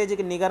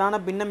 18%க்கு நிகரான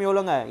பின்னம்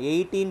எவ்வளோங்க,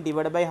 18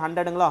 டிவைட் பை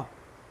 100ங்களா.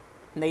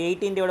 இந்த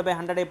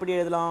 18/100 எப்படி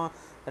எழுதலாம்?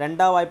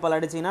 ரெண்டாவது வாய்ப்பால்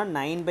அடிச்சிங்கன்னா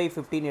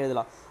 9/15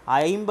 எழுதலாம்.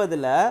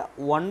 50ல்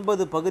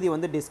 9 பகுதி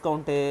வந்து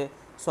டிஸ்கவுண்ட்டு.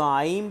 ஸோ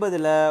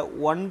 50ல்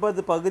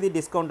 9 பகுதி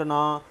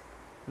டிஸ்கவுண்ட்டுனா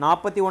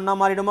 41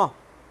 மாறிடுமா?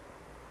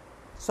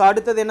 ஸோ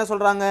அடுத்தது என்ன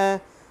சொல்கிறாங்க?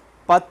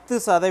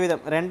 10%.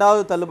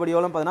 ரெண்டாவது தள்ளுபடி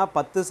எவ்வளோன்னு பார்த்தீங்கன்னா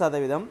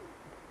 10%.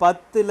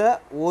 10ல்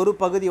ஒரு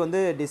பகுதி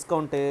வந்து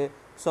டிஸ்கவுண்ட்டு.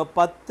 ஸோ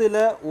 10ல்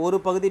ஒரு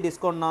பகுதி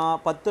டிஸ்கவுண்ட்னா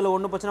 10ல்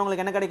 1 போச்சுன்னா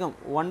உங்களுக்கு என்ன கிடைக்கும்?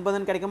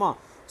 9ன்னு கிடைக்குமா?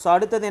 ஸோ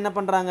அடுத்தது என்ன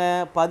பண்ணுறாங்க?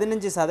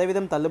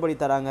 15% தள்ளுபடி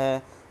தராங்க.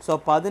 ஸோ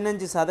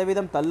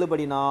 15%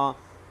 தள்ளுபடினா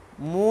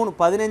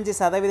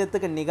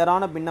 15%க்கு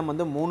நிகரான பின்னம்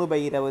வந்து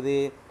 3/20.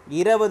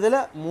 20ல்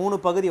 3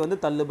 பகுதி வந்து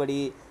தள்ளுபடி.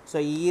 ஸோ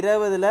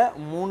 20ல்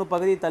 3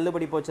 பகுதி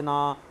தள்ளுபடி போச்சுன்னா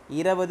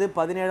 20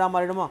 17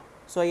 மாறிடுமா?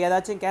 ஸோ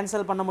ஏதாச்சும்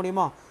கேன்சல் பண்ண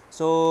முடியுமா?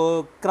 ஸோ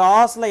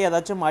கிராஸில்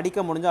ஏதாச்சும் அடிக்க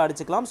முடிஞ்சால்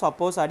அடிச்சுக்கலாம்.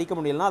 சப்போஸ் அடிக்க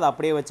முடியலன்னா அதை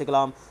அப்படியே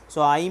வச்சுக்கலாம். ஸோ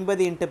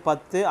 50 ×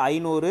 10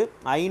 500.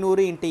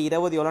 500 ×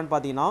 20 எவ்வளோன்னு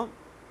பார்த்தீங்கன்னா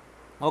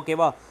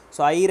ஓகேவா?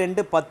 ஸோ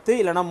I2 10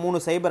 இல்லைனா 3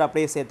 சைபர்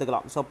அப்படியே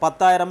சேர்த்துக்கலாம். ஸோ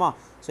 10,000.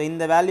 ஸோ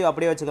இந்த வேல்யூ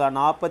அப்படியே வச்சுக்கலாம்.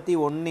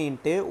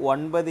 41 ×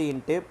 9 ×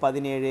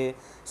 17.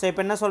 ஸோ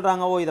இப்போ என்ன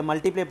சொல்கிறாங்க? இதை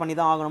மல்டிப்ளை பண்ணி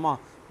தான் ஆகணுமா?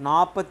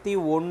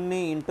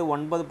 41 ×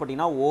 9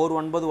 போட்டிங்கன்னா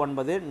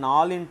 199.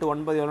 4 ×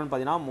 9 எவ்வளோன்னு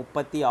பார்த்தீங்கன்னா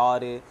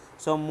 36.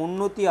 ஸோ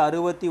 369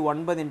 ×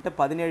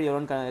 17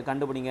 எவ்வளோன்னு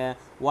கண்டுபிடிங்க.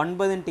 9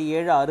 ×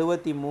 7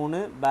 63.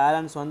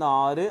 பேலன்ஸ் வந்து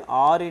 6.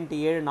 6 ×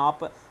 7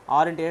 40.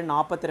 6 × 7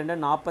 42.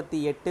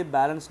 48.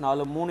 பேலன்ஸ்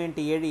 4. 3 ×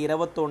 7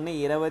 21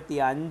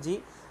 25.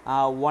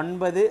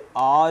 9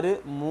 6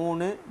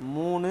 3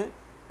 3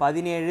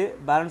 17.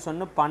 பேலன்ஸ்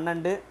 1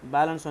 12.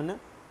 பேலன்ஸ் 1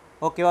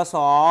 ஓகேவா? ஸோ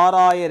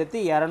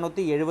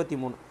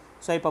 6273.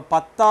 ஸோ இப்போ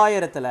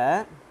 10,000ல்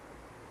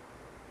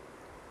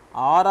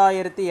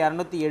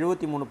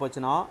 6273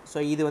 போச்சுன்னா ஸோ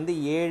இது வந்து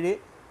 7,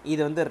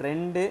 இது வந்து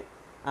 2,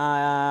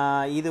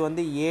 இது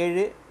வந்து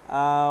 7,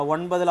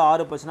 9ல்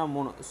 6 போச்சுன்னா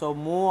 3. ஸோ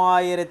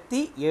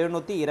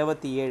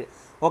 3727.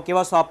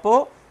 ஓகேவா? ஸோ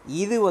அப்போது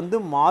இது வந்து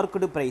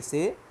மார்க்கெடு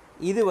ப்ரைஸு,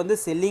 இது வந்து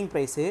செல்லிங்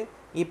ப்ரைஸு.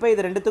 இப்போ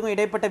இது ரெண்டுத்துக்கும்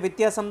இடைப்பட்ட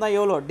வித்தியாசம் தான்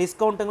எவ்வளோ?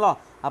 டிஸ்கவுண்ட்டுங்களா?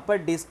 அப்போ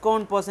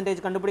டிஸ்கவுண்ட் பர்சன்டேஜ்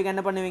கண்டுபிடிக்க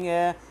என்ன பண்ணுவீங்க?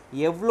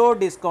 எவ்வளோ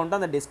டிஸ்கவுண்ட்டோ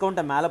அந்த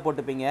டிஸ்கவுண்ட்டை மேலே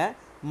போட்டுப்பீங்க.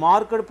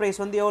 மார்க்கெட் ப்ரைஸ்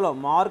வந்து எவ்வளோ?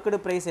 மார்க்கெட்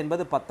ப்ரைஸ்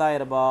என்பது 10,000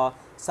 ரூபாய்.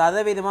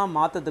 சதவீதமாக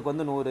மாற்றத்துக்கு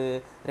வந்து 100.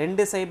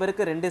 2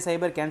 சைபருக்கு 2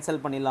 சைபர்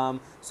கேன்சல் பண்ணிடலாம்.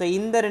 ஸோ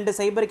இந்த 2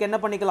 சைபருக்கு என்ன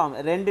பண்ணிக்கலாம்?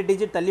 2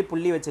 டிஜிட் தள்ளி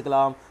புள்ளி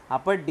வச்சுக்கலாம்.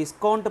 அப்போ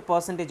டிஸ்கவுண்ட்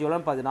பர்சன்டேஜ்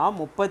எவ்வளோன்னு பார்த்தீங்கன்னா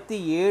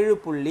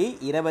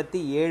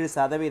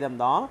 37.27%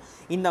 தான்.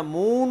 இந்த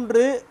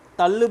 3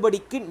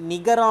 தள்ளுபடிக்கு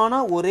நிகரான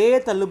ஒரே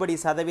தள்ளுபடி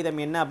சதவீதம்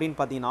என்ன அப்படின்னு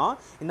பார்த்தீங்கன்னா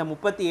இந்த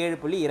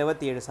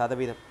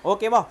 37.27%.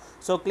 ஓகேவா?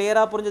 ஸோ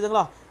கிளியராக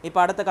புரிஞ்சுதுங்களா? இப்போ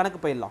அடுத்த கணக்கு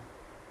போயிடலாம்.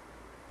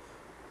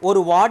 ஒரு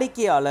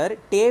வாடிக்கையாளர்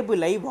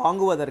டேபிளை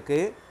வாங்குவதற்கு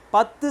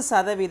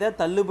 10%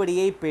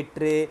 தள்ளுபடியை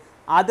பெற்று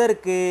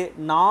அதற்கு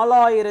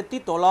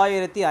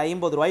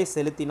 4,950 ரூபாய்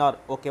செலுத்தினார்.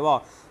 ஓகேவா?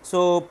 ஸோ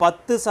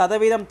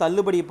 10%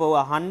 தள்ளுபடி போக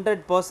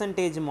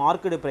 100%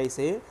 மார்க்கெட்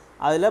ப்ரைஸு,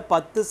 அதில்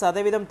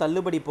 10%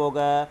 தள்ளுபடி போக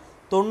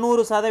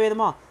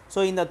 90%. ஸோ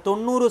இந்த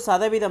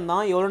 90%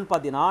 தான் எவ்வளோன்னு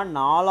பார்த்தீங்கன்னா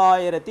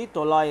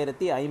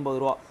 4,950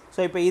 ரூபா. ஸோ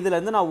இப்போ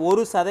இதிலேருந்து நான்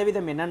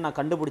 1% என்னன்னு நான்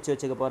கண்டுபிடிச்சி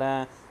வச்சுக்க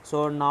போகிறேன். So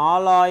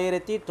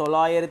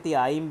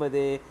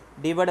 4,950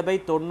 divide by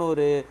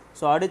 90.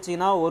 ஸோ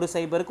அடிச்சிங்கன்னா ஒரு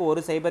சைபருக்கு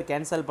ஒரு சைபர்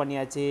கேன்சல்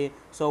பண்ணியாச்சு.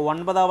 ஸோ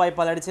 9ஆம்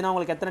வாய்ப்பால் அடிச்சுன்னா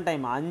உங்களுக்கு எத்தனை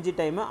டைம்? 5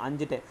 time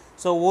 5 time.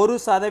 ஸோ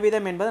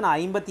 1% என்பதை நான்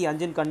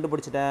 55ன்னு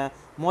கண்டுபிடிச்சிட்டேன்.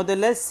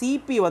 முதல்ல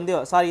சிபி வந்து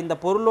இந்த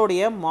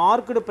பொருளுடைய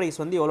மார்க்கெட் ப்ரைஸ்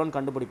வந்து எவ்வளோன்னு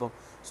கண்டுபிடிப்போம்.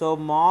 ஸோ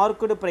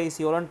மார்க்கெட் ப்ரைஸ்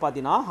எவ்வளோன்னு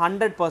பார்த்தீங்கன்னா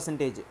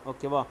 100%.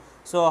 ஓகேவா?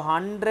 ஸோ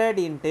 100 ×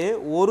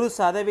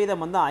 1%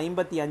 வந்து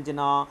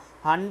 55னா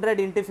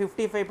 100 ×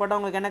 55 போட்டால்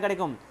உங்களுக்கு என்ன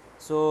கிடைக்கும்?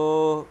 ஸோ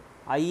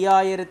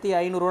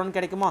 5,500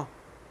 கிடைக்குமா?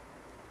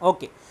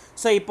 ஓகே.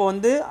 ஸோ இப்போ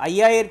வந்து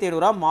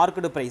 5,500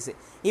 மார்க்கெட் ப்ரைஸு.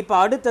 இப்போ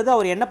அடுத்தது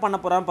அவர் என்ன பண்ண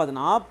போகிறான்னு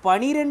பார்த்தீங்கன்னா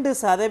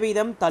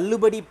 12%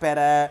 தள்ளுபடி பெற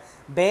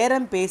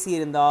பேரம்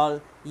பேசியிருந்தால்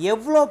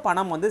எவ்வளோ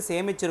பணம் வந்து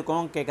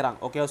சேமிச்சிருக்கணும்னு கேட்குறாங்க.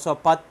 ஓகே. ஸோ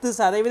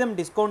 10%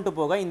 டிஸ்கவுண்ட்டு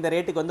போக இந்த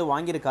ரேட்டுக்கு வந்து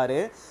வாங்கியிருக்காரு.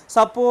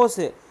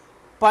 சப்போஸ்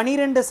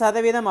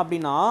 12%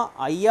 அப்படின்னா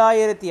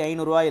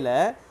 5,500 ரூபாயில்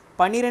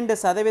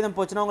 12%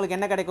 போச்சுன்னா உங்களுக்கு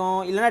என்ன கிடைக்கும்?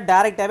 இல்லைனா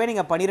டேரெக்டாகவே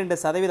நீங்கள்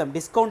 12%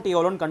 டிஸ்கவுண்ட்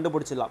எவ்வளோன்னு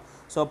கண்டுபிடிச்சிடலாம்.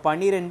 So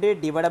 12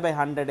 divide by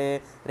 100.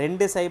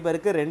 2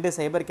 சைபருக்கு 2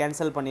 cyber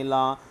cancel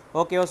பண்ணிடலாம்.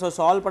 ஓகேவா? ஸோ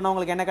சால்வ் பண்ணால்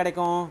உங்களுக்கு என்ன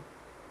கிடைக்கும்?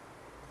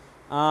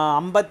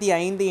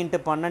 55 ×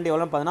 12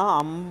 எவ்வளோன்னு பார்த்தீங்கன்னா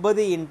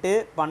 50 ×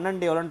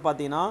 12 எவ்வளோன்னு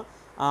பார்த்தீங்கன்னா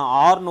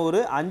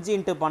 600. 5 ×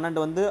 12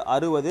 வந்து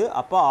 60.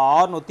 அப்போ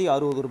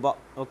 660 ரூபா.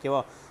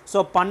 ஓகேவா? ஸோ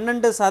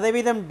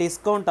 12%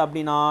 டிஸ்கவுண்ட்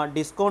அப்படின்னா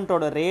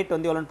டிஸ்கவுண்ட்டோட ரேட்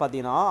வந்து எவ்வளோன்னு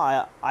பார்த்தீங்கன்னா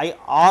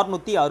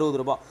 660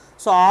 ரூபா.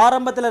 ஸோ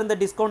ஆரம்பத்தில் இருந்த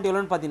டிஸ்கவுண்ட்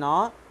எவ்வளோன்னு பார்த்தீங்கன்னா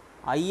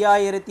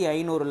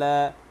 5,500ல்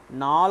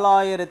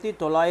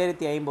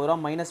 4,950 ரூபா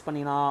மைனஸ்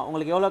பண்ணிங்கன்னா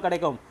உங்களுக்கு எவ்வளோ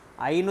கிடைக்கும்?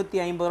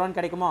 550 ரூபான்னு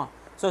கிடைக்குமா?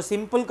 So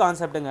simple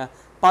கான்செப்ட்டுங்க.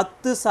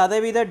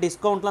 10%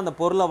 டிஸ்கவுண்ட்டில் அந்த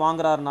பொருளை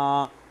வாங்குறாருன்னா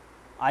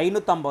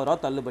 550 ரூபா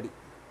தள்ளுபடி.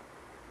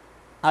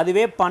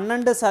 அதுவே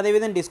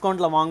 12%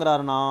 டிஸ்கவுண்ட்டில்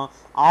வாங்குறாருன்னா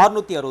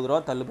 660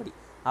 ரூபா தள்ளுபடி.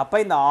 அப்போ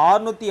இந்த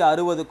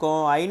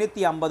 660க்கும்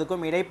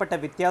 550க்கும் இடைப்பட்ட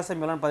வித்தியாசம்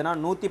எவ்வளோன்னு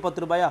பார்த்தீங்கன்னா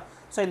 110 ரூபாயா.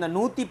 ஸோ இந்த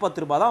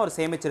 110 ரூபா தான் அவர்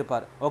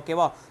சேமிச்சிருப்பார்.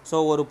 ஓகேவா. ஸோ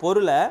ஒரு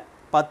பொருளை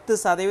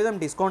 10%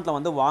 டிஸ்கவுண்ட்டில்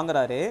வந்து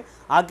வாங்குறாரு.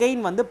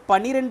 அகைன் வந்து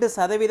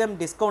 12%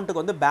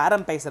 டிஸ்கவுண்ட்டுக்கு வந்து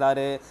பேரம்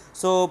பேசுகிறாரு.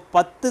 ஸோ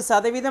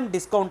 10%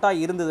 டிஸ்கவுண்ட்டாக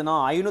இருந்ததுன்னா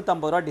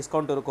 550 ரூபா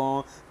டிஸ்கவுண்ட் இருக்கும்.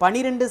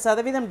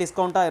 12%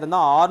 டிஸ்கவுண்ட்டாக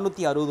இருந்தால்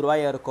 660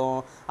 ரூபாயாக இருக்கும்.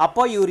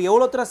 அப்போ இவர்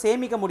எவ்வளோ தூரம்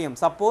சேமிக்க முடியும்?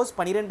 சப்போஸ்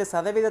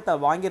 12%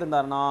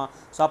 வாங்கியிருந்தாருன்னா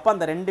ஸோ அப்போ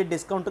அந்த 2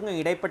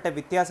 டிஸ்கவுண்ட்டுக்கும் இடைப்பட்ட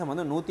வித்தியாசம்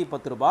வந்து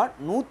 110 ரூபா.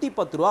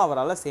 110 ரூபா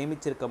அவரால்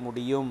சேமிச்சிருக்க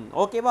முடியும்.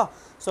 ஓகேவா.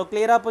 ஸோ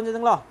கிளியராக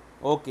புரிஞ்சுதுங்களா?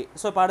 ஓகே.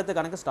 ஸோ இப்போ அடுத்த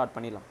கணக்கு ஸ்டார்ட்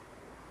பண்ணிடலாம்.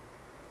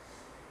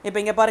 இப்போ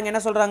இங்கே பாருங்கள் என்ன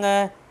சொல்கிறாங்க.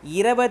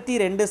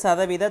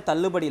 22%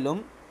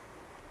 தள்ளுபடியிலும்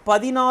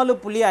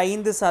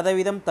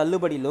 14.5%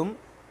 தள்ளுபடியிலும்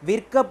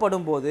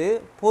விற்கப்படும் போது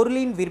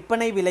பொருளின்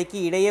விற்பனை விலைக்கு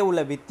இடையே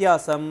உள்ள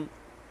வித்தியாசம்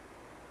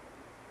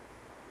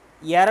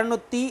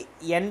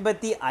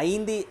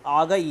 285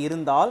 ஆக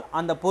இருந்தால்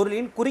அந்த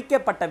பொருளின்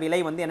குறிக்கப்பட்ட விலை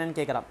வந்து என்னன்னு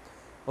கேட்குறான்.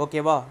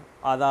 ஓகேவா.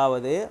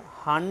 அதாவது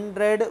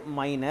 100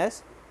 மைனஸ்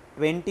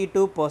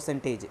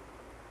 22%.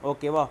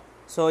 ஓகேவா.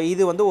 ஸோ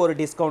இது வந்து ஒரு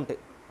டிஸ்கவுண்ட்டு.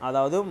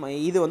 அதாவது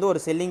இது வந்து ஒரு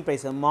செல்லிங்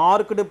ப்ரைஸ்.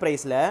 மார்க்கெடு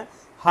ப்ரைஸில்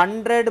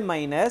 100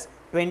 மைனஸ்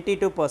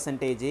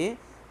 22%.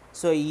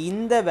 ஸோ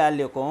இந்த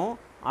வேல்யூக்கும்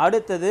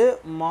அடுத்தது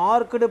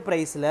மார்க்கெடு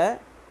ப்ரைஸில்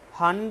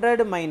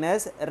 100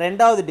 மைனஸ்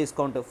ரெண்டாவது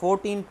டிஸ்கவுண்ட்டு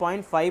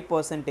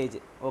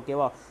 14.5%.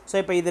 ஓகேவா. ஸோ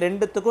இப்போ இது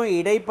ரெண்டுத்துக்கும்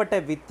இடைப்பட்ட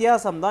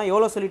வித்தியாசம் தான்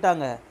எவ்வளோ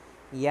சொல்லிட்டாங்க?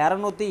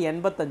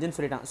 285ன்னு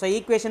சொல்லிட்டாங்க. ஸோ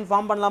ஈக்குவேஷன்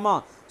ஃபார்ம் பண்ணலாமா?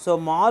 ஸோ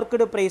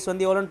மார்க்கெடு ப்ரைஸ்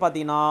வந்து எவ்வளோன்னு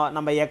பார்த்தீங்கன்னா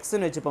நம்ம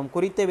எக்ஸ்ன்னு வச்சுப்போம்.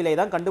 குறித்த விலை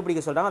தான்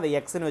கண்டுபிடிக்க சொல்கிறாங்க, அதை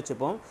எக்ஸ்ன்னு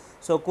வச்சுப்போம்.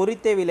 ஸோ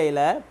குறித்த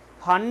விலையில்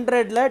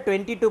 100ல்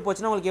 22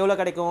 போச்சுன்னா உங்களுக்கு எவ்வளோ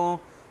கிடைக்கும்?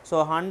 ஸோ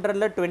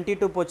 100ல்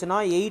 22 போச்சுன்னா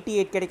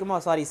 88 கிடைக்குமா?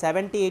 சாரி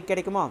 78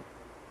 கிடைக்குமா?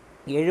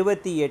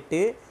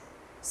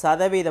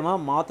 78%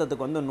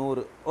 மாற்றத்துக்கு வந்து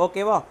 100.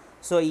 ஓகேவா.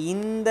 ஸோ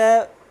இந்த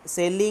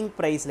செல்லிங்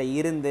ப்ரைஸில்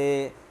இருந்து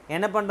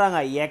என்ன பண்ணுறாங்க?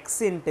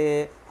 எக்ஸ் இன்ட்டு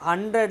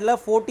 100ல்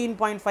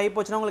 14.5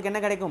 போச்சுன்னா உங்களுக்கு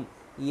என்ன கிடைக்கும்?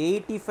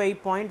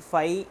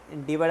 85.5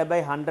 டிவைட் பை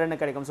 100ன்னு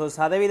கிடைக்கும். ஸோ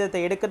சதவீதத்தை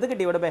எடுக்கிறதுக்கு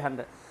டிவைட் பை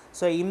 100.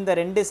 ஸோ இந்த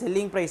 2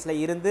 செல்லிங் ப்ரைஸில்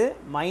இருந்து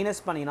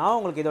மைனஸ் பண்ணினா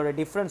உங்களுக்கு இதோட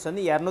டிஃப்ரென்ஸ்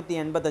வந்து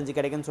 285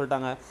 கிடைக்குன்னு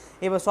சொல்லிட்டாங்க.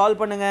 இப்போ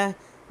சால்வ் பண்ணுங்கள்.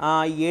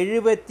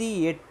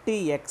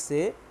 78x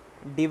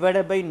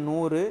divide by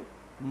 100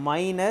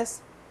 minus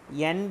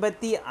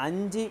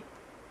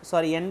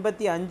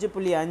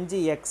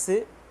 85.5x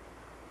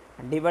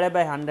divide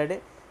by 100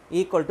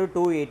 equal to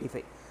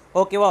 285.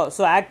 ஓகேவா.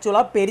 ஸோ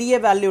ஆக்சுவலாக பெரிய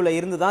வேல்யூவில்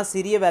இருந்து தான்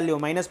சிறிய வேல்யூ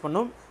மைனஸ்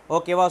பண்ணும்.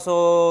 ஓகேவா. ஸோ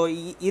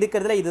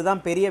இருக்கிறதுல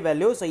இதுதான் பெரிய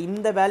வேல்யூ. ஸோ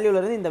இந்த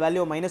வேல்யூலேருந்து இந்த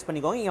வேல்யூவை மைனஸ்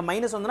பண்ணிக்கோங்க. இங்கே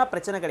மைனஸ் வந்துன்னா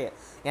பிரச்சனை கிடையாது.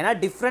 ஏன்னா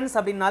டிஃப்ரென்ஸ்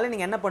அப்படின்னாலே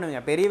நீங்கள் என்ன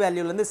பண்ணுவீங்க? பெரிய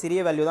வேல்யூலேருந்து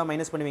சிறிய வேல்யூ தான்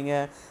மைனஸ் பண்ணுவீங்க.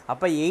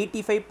 அப்போ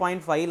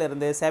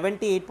 85.5லேருந்து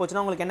 78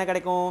 போச்சுன்னா உங்களுக்கு என்ன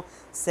கிடைக்கும்?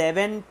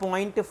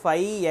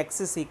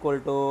 7.5x இஸ்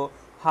ஈக்குவல் டு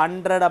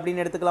 100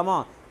 அப்படின்னு எடுத்துக்கலாமா?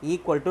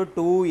 Equal to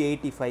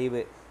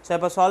 285. ஸோ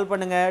இப்போ சால்வ்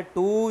பண்ணுங்கள்.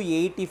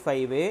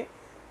 285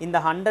 இந்த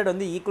 100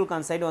 வந்து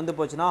ஈக்குவல் சைடு வந்து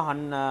போச்சுன்னா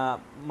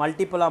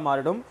மல்டிப்புளாக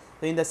மாறிடும்.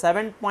 ஸோ இந்த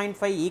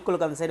 7.5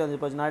 ஈக்குவல் சைடு வந்து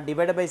போச்சுன்னா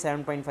டிவைட் பை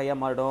 7.5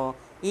 மாறிடும்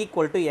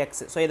ஈக்குவல் டு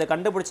எக்ஸ். ஸோ இதை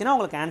கண்டுபிடிச்சின்னா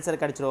உங்களுக்கு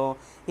ஆன்சர் கிடச்சிரும்.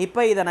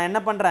 இப்போ இதை நான்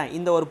என்ன பண்ணுறேன்?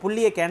 இந்த ஒரு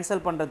புள்ளியை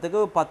கேன்சல்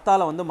பண்ணுறதுக்கு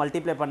 10ஆல் வந்து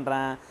மல்டிப்ளை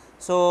பண்ணுறேன்.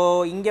 ஸோ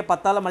இங்கே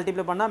 10ஆல்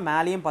மல்டிப்ளை பண்ணால்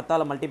மேலேயும்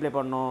 10ஆல் மல்டிப்ளை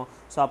பண்ணணும்.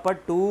 ஸோ அப்போ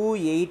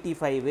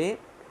 285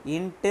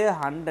 இன்ட்டு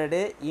 100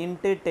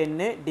 இன்ட்டு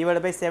 10 டிவைட்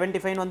பை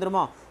 75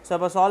 வந்துடுமா? ஸோ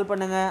அப்போ சால்வ்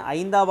பண்ணுங்கள்.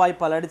 5ஆம்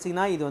வாய்ப்பால்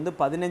அடிச்சிங்கன்னா இது வந்து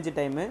 15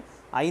 டைமு.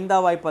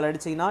 5ஆம் வாய்ப்பால்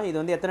அடிச்சிங்கன்னா இது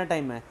வந்து எத்தனை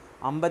டைமு?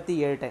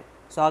 57 டைம்.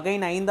 ஸோ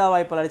அகைன் 5ஆம்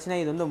வாய்ப்பால் அடிச்சுன்னா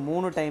இது வந்து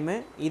 3 டைமு.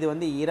 இது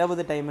வந்து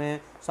 20 டைமு.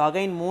 ஸோ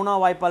அகைன்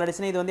 3ஆம் வாய்ப்பால்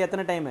அடிச்சுன்னா இது வந்து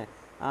எத்தனை டைமு?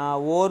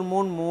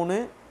 1 3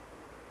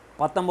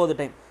 19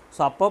 டைம்.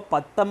 ஸோ அப்போ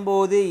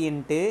 19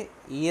 இன்ட்டு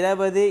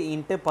 20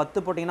 இன்ட்டு 10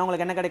 போட்டிங்கன்னா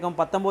உங்களுக்கு என்ன கிடைக்கும்?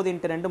 19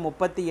 இன்ட்டு 2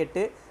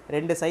 38.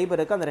 2 சைபர்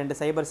இருக்குது, அந்த 2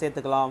 சைபர்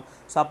சேர்த்துக்கலாம்.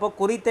 ஸோ அப்போ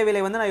குறித்த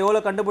விலை வந்து நான்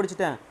எவ்வளோ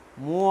கண்டுபிடிச்சிட்டேன்?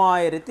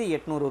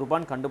 3800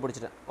 ரூபான்னு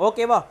கண்டுபிடிச்சிட்டேன்.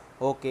 ஓகேவா.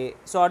 ஓகே.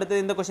 ஸோ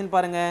அடுத்தது இந்த கொஷின்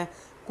பாருங்கள்.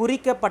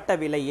 குறிக்கப்பட்ட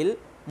விலையில்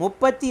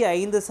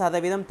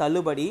 35%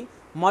 தள்ளுபடி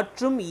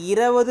மற்றும்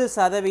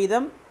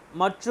 20%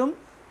 மற்றும்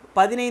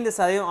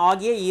 15%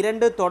 ஆகிய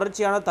 2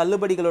 தொடர்ச்சியான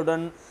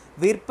தள்ளுபடிகளுடன்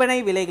விற்பனை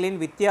விலைகளின்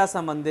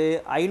வித்தியாசம் வந்து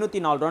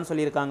 504 ரூபான்னு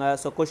சொல்லியிருக்காங்க.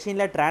 ஸோ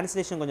கொஷினில்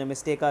டிரான்ஸ்லேஷன் கொஞ்சம்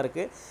மிஸ்டேக்காக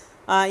இருக்குது.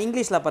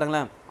 இங்கிலீஷில்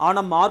பாருங்களேன்.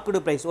 ஆனால் மார்க்கெடு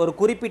ப்ரைஸ் ஒரு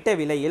குறிப்பிட்ட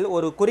விலையில்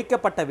ஒரு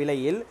குறிக்கப்பட்ட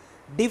விலையில்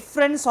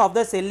difference of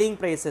the selling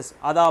prices,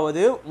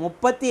 அதாவது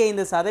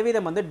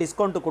 35% வந்து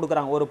டிஸ்கவுண்ட்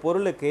கொடுக்குறாங்க. ஒரு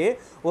பொருளுக்கு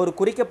ஒரு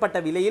குறிக்கப்பட்ட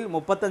விலையில்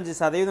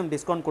 35%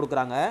 டிஸ்கவுண்ட்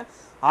கொடுக்குறாங்க.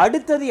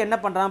 அடுத்தது என்ன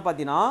பண்ணுறான்னு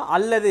பார்த்தீங்கன்னா,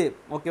 அல்லது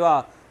ஓகேவா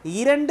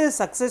 2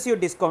 சக்ஸஸிவ்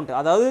டிஸ்கவுண்ட்,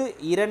 அதாவது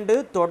 2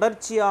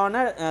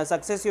 தொடர்ச்சியான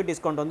சக்ஸஸிவ்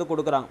டிஸ்கவுண்ட் வந்து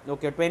கொடுக்குறாங்க.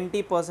 ஓகே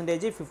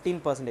 20%,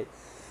 15%.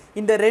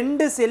 இந்த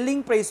 2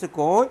 செல்லிங்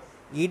ப்ரைஸுக்கும்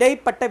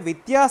இடைப்பட்ட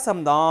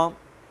வித்தியாசம் தான்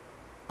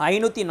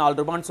 504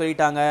 ரூபான்னு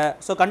சொல்லிட்டாங்க.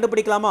 ஸோ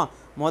கண்டுபிடிக்கலாமா?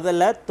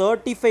 முதல்ல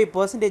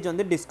 35%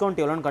 வந்து டிஸ்கவுண்ட்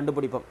எவ்வளோன்னு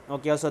கண்டுபிடிப்போம்.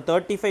 ஓகே. ஸோ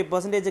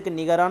 35%க்கு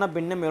நிகரான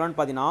பின்னம் எவ்வளோன்னு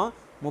பார்த்தீங்கன்னா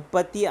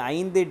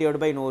 35 டிவைட்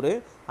பை 100.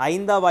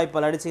 5ஆம்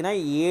வாய்ப்பால் அடிச்சிங்கன்னா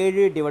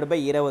 7 டிவைட் பை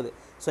 20.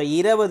 ஸோ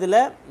 20ல்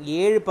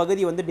 7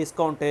 பகுதி வந்து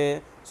டிஸ்கவுண்ட்டு.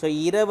 ஸோ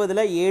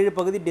 20ல் 7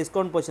 பகுதி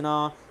டிஸ்கவுண்ட் போச்சுன்னா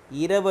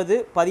 20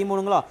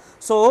 13ங்களா.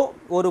 ஸோ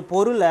ஒரு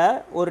பொருளை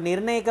ஒரு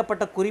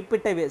நிர்ணயிக்கப்பட்ட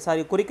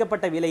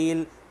குறிக்கப்பட்ட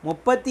விலையில்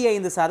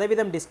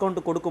 35%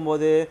 டிஸ்கவுண்ட்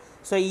கொடுக்கும்போது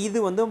ஸோ இது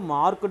வந்து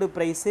மார்க்கெட்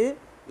ப்ரைஸு,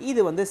 இது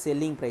வந்து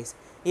செல்லிங் ப்ரைஸ்.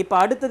 இப்போ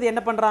அடுத்தது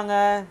என்ன பண்ணுறாங்க,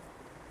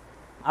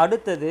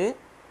 அடுத்தது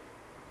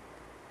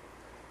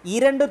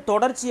 2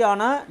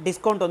 தொடர்ச்சியான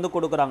டிஸ்கவுண்ட் வந்து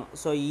கொடுக்குறாங்க.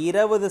 ஸோ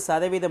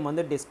 20%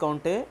 வந்து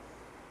டிஸ்கவுண்ட்டு,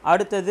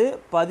 அடுத்தது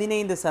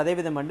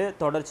 15% வந்து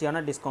தொடர்ச்சியான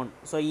டிஸ்கவுண்ட்.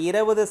 ஸோ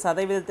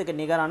 20%க்கு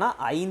நிகரான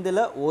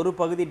 5ல் 1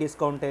 பகுதி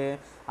டிஸ்கவுண்ட்டு.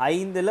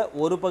 5ல்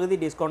 1 பகுதி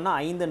டிஸ்கவுண்ட்னா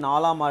 5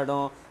 4ஆக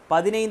மாறிடும்.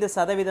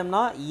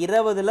 15%னா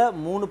 20ல்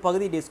 3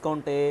 பகுதி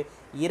டிஸ்கவுண்ட்டு.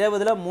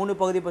 20ல் 3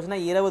 பகுதி போச்சுன்னா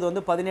 20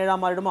 வந்து 17ஆக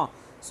மாறிடுமா.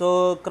 ஸோ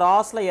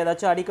கிராஸில்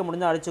ஏதாச்சும் அடிக்க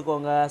முடிஞ்சால்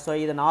அடிச்சுக்கோங்க. ஸோ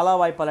இது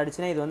 4ஆம் வாய்ப்பால்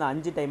அடிச்சுன்னா இது வந்து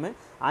 5 டைமு,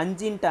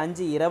 5 ×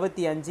 5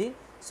 25.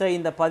 ஸோ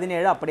இந்த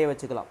 17 அப்படியே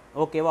வச்சுக்கலாம்.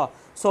 ஓகேவா.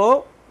 ஸோ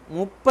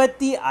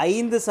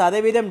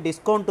 35%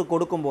 டிஸ்கவுண்ட்டு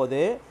கொடுக்கும்போது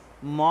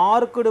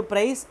market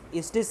price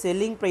is to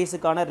selling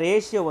ப்ரைஸுக்கான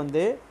ratio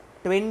வந்து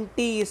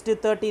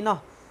 20:30னா.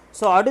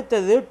 ஸோ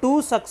அடுத்தது 2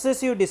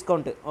 successive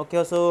discount. Okay,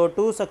 so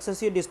 2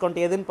 successive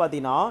discount எதுன்னு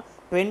பார்த்தீங்கன்னா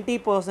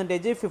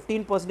 20%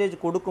 15%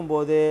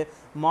 கொடுக்கும்போது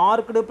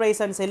market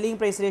price and selling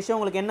price ratio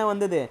உங்களுக்கு என்ன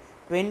வந்தது,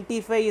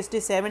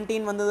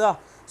 25:17 வந்ததா.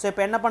 ஸோ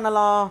இப்போ என்ன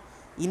பண்ணலாம்,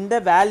 இந்த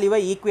வேல்யூவை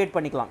ஈக்குவேட்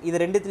பண்ணிக்கலாம். இது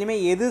ரெண்டுத்துலையுமே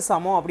எது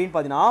சமம் அப்படின்னு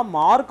பார்த்தீங்கன்னா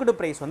மார்க்கெட்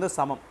ப்ரைஸ் வந்து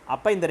சமம்.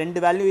 அப்போ இந்த 2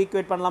 வேல்யூ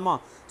ஈக்குவேட் பண்ணலாமா.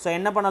 ஸோ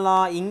என்ன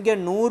பண்ணலாம், இங்கே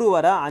 100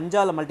 வர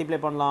 5ஆல் மல்டிப்ளை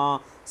பண்ணலாம்.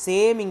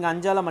 சேம் இங்கே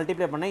 5ஆல்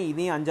மல்டிப்ளை பண்ண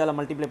இதையும் 5ஆல்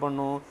மல்டிப்ளை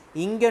பண்ணணும்.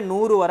 இங்கே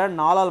 100 வர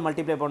 4ஆல்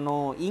மல்டிப்ளை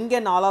பண்ணணும். இங்கே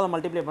 4ஆல்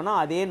மல்டிப்ளை பண்ணால்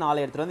அதே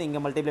 4 எடுத்துகிட்டு வந்து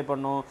இங்கே மல்டிப்ளை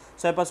பண்ணணும்.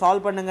 ஸோ இப்போ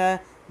சால்வ் பண்ணுங்கள்.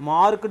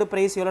 மார்க்கெட்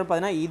ப்ரைஸ் எவ்வளோன்னு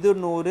பார்த்தீங்கன்னா இது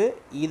 100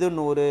 இது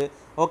 100.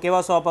 ஓகேவா.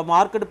 ஸோ அப்போ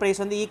மார்க்கெட்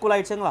ப்ரைஸ் வந்து ஈக்குவல்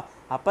ஆகிடுச்சுங்களா.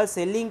 அப்போ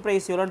செல்லிங்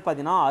ப்ரைஸ் எவ்வளோன்னு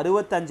பார்த்தீங்கன்னா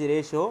 65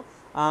 ரேஷியோ,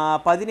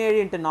 17 ×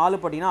 4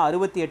 போட்டிங்கன்னா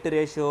 68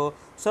 ரேஷியோ.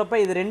 ஸோ அப்போ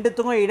இது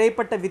ரெண்டுத்துக்கும்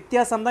இடைப்பட்ட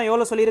வித்தியாசம் தான்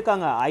எவ்வளோ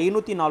சொல்லியிருக்காங்க,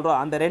 504 ரூபா.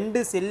 அந்த 2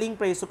 செல்லிங்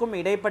ப்ரைஸுக்கும்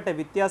இடைப்பட்ட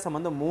வித்தியாசம்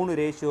வந்து 3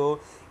 ரேஷியோ.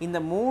 இந்த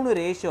 3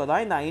 ரேஷியோ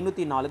தான் இந்த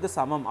 504க்கு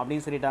சமம்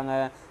அப்படின்னு சொல்லிட்டாங்க.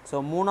 ஸோ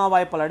 3ஆம்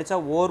வாய்ப்பால் அடித்தா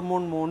 4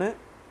 3 3,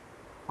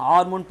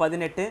 6 3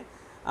 18,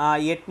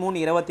 8 3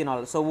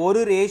 24. ஸோ ஒரு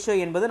ரேஷியோ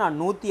என்பது நான்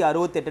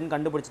 168ன்னு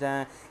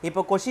கண்டுபிடிச்சிட்டேன்.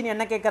 இப்போ கொஷின்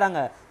என்ன கேட்குறாங்க,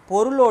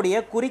 பொருளோடைய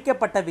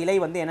குறிக்கப்பட்ட விலை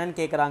வந்து என்னன்னு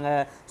கேட்குறாங்க.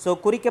 ஸோ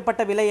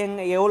குறிக்கப்பட்ட விலை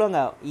எவ்வளோங்க,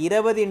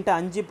 20 ×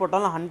 5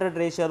 போட்டாலும் 100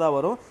 ரேஷியோ தான்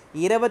வரும்.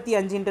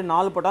 25 ×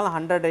 4 போட்டாலும்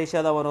 100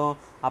 ரேஷியோ தான் வரும்.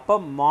 அப்போ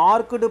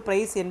மார்க்கெட்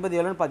ப்ரைஸ் என்பது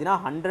எவ்வளோன்னு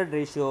பார்த்தீங்கன்னா 100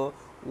 ரேஷியோ.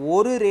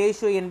 ஒரு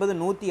ரேஷியோ என்பது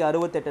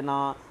 168னா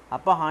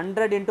அப்போ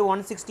 100 ×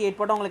 168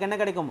 போட்டால் உங்களுக்கு என்ன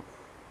கிடைக்கும்,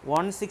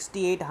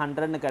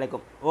 16800ன்னு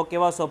கிடைக்கும்.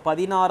 ஓகேவா. ஸோ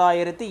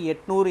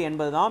 16800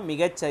 என்பது தான்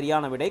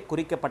மிகச்சரியான விடை,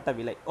 குறிக்கப்பட்ட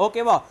விலை.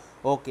 ஓகேவா.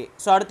 ஓகே,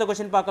 ஸோ அடுத்த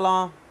கொஷின்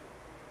பார்க்கலாம்.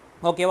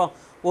 ஓகேவா.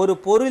 ஒரு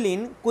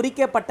பொருளின்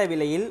குறிக்கப்பட்ட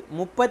விலையில்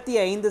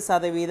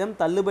 35%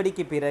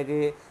 தள்ளுபடிக்கு பிறகு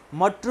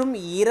மற்றும்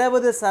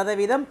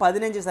 20%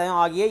 15%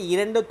 ஆகிய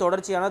 2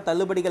 தொடர்ச்சியான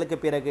தள்ளுபடிகளுக்கு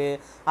பிறகு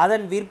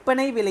அதன்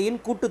விற்பனை விலையின்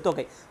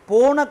கூட்டுத்தொகை.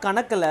 போன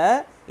கணக்கில்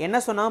என்ன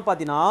சொன்னாங்க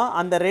பார்த்தீங்கன்னா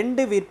அந்த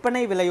 2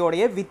 விற்பனை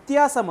விலையோடைய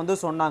வித்தியாசம் வந்து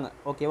சொன்னாங்க.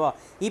 ஓகேவா.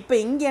 இப்போ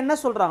இங்கே என்ன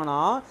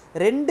சொல்கிறாங்கன்னா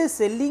 2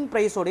 செல்லிங்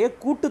ப்ரைஸோடைய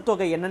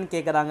கூட்டுத்தொகை என்னன்னு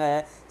கேட்குறாங்க.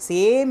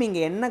 சேம்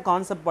இங்கே என்ன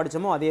கான்செப்ட்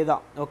படித்தோமோ அதே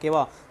தான்.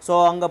 ஓகேவா. ஸோ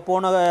அங்கே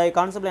போன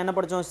கான்செப்டில் என்ன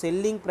படித்தோம்,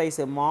 selling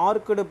price,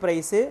 market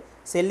price,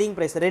 selling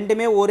price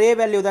ரெண்டுமே ஒரே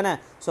வேல்யூ தானே.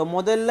 ஸோ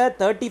முதல்ல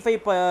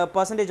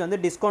 35% வந்து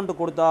டிஸ்கவுண்ட்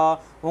கொடுத்தா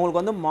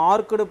உங்களுக்கு வந்து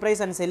market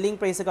price and selling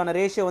ப்ரைஸுக்கான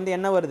ratio வந்து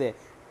என்ன வருது,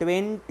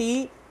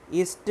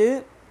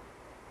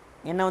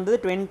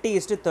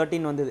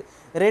 20:13 வந்தது.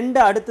 ரெண்டு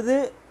அடுத்தது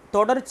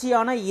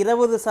தொடர்ச்சியான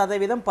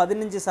 20%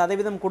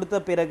 15% கொடுத்த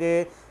பிறகு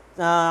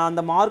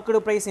அந்த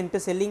market price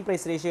into selling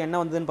price ratio என்ன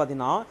வந்ததுன்னு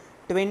பார்த்தீங்கன்னா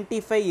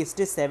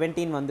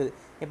 25:17 வந்தது.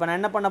 இப்போ நான்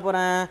என்ன பண்ண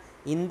போகிறேன்,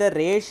 இந்த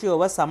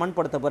ரேஷியோவை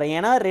சமன்படுத்த போகிறேன்.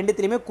 ஏன்னா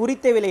ரெண்டுத்துலேயுமே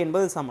குறித்த விலை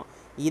என்பது சமம்.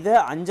 இதை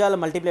 5ஆல்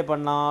மல்டிப்ளை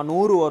பண்ணால்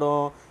 100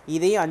 வரும்,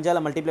 இதையும்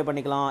 5ஆல் மல்டிப்ளை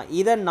பண்ணிக்கலாம்.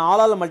 இதை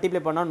 4ஆல்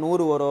மல்டிப்ளை பண்ணால்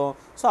 100 வரும்.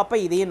 ஸோ அப்போ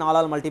இதையும்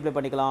 4ஆல் மல்டிப்ளை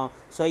பண்ணிக்கலாம்.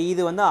 ஸோ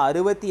இது வந்து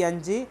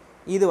 65,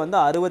 இது வந்து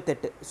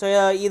 68. ஸோ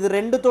இது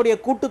ரெண்டுத்தோடைய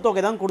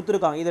கூட்டுத்தொகை தான்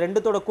கொடுத்துருக்காங்க. இது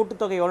ரெண்டுத்தோட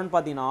கூட்டுத்தொகை எவ்வளோன்னு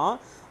பார்த்தீங்கன்னா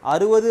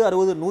 60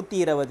 60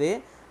 120,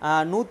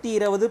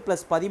 120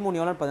 + 13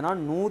 எவ்வளோன்னு பார்த்தீங்கன்னா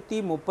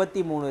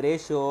 133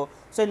 ரேஷியோ.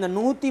 ஸோ இந்த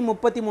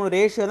 133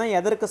 ரேஷியோ தான்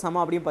எதற்கு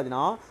சமம் அப்படின்னு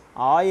பார்த்தீங்கன்னா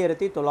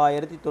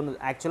 1990.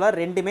 ஆக்சுவலாக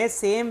ரெண்டுமே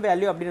சேம்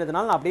வேல்யூ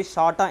அப்படின்றதுனால நான் அப்படியே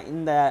ஷார்ட்டாக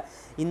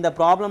இந்த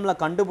ப்ராப்ளமில்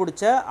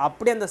கண்டுபிடிச்ச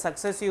அப்படியே அந்த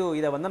சக்ஸஸிவ்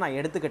இதை வந்து நான்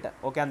எடுத்துக்கிட்டேன்.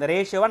 ஓகே, அந்த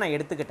ரேஷியோவை நான்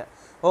எடுத்துக்கிட்டேன்.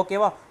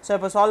 ஓகேவா. ஸோ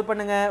இப்போ சால்வ்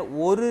பண்ணுங்கள்.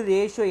 ஒரு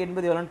ரேஷியோ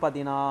என்பது எவ்வளோன்னு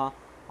பார்த்தீங்கன்னா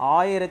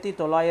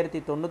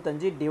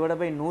 1995 /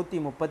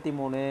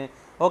 133.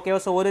 ஓகேவா.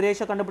 ஸோ ஒரு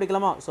ரேஷியோ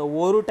கண்டுபிடிக்கலாமா. ஸோ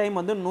ஒரு டைம்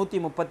வந்து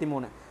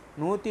 133,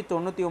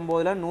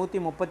 199ல்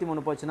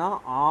 133 போச்சுன்னா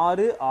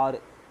 6 6.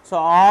 ஸோ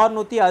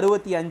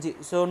 665.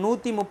 ஸோ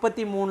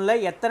 133ல்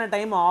எத்தனை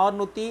டைம்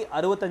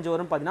 665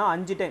 வரும்னு பார்த்தீங்கன்னா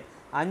 5 டைம்.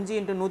 5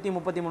 ×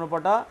 133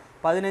 போட்டால்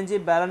 15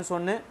 பேலன்ஸ்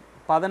 1,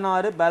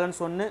 16 பேலன்ஸ்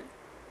 1,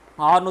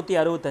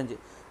 665.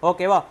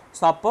 ஓகேவா.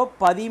 ஸோ அப்போ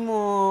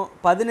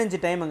 15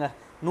 டைமுங்க.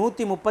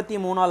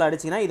 133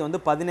 அடிச்சிங்கன்னா இது வந்து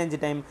 15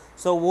 டைம்.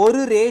 ஸோ ஒரு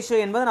ரேஷியோ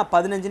என்பது நான்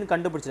 15ன்னு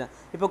கண்டுபிடிச்சிட்டேன்.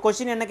 இப்போ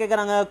கொஸ்டின் என்ன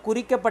கேட்குறாங்க,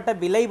 குறிக்கப்பட்ட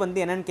விலை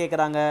வந்து என்னன்னு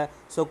கேட்குறாங்க.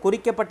 ஸோ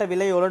குறிக்கப்பட்ட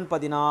விலை எவ்வளோன்னு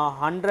பார்த்தீங்கன்னா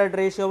 100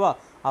 ரேஷியோவா.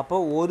 அப்போ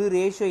ஒரு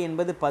ரேஷியோ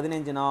என்பது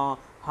 15னா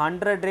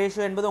 100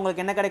 ரேஷியோ என்பது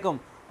உங்களுக்கு என்ன கிடைக்கும்,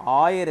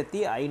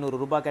 1500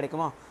 ரூபாய்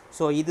கிடைக்குமா.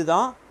 ஸோ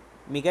இதுதான்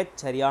மிகச்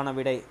சரியான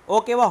விடை.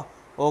 ஓகேவா.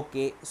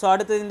 ஓகே. ஸோ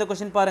அடுத்தது இந்த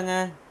கொஸ்டின்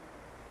பாருங்கள்.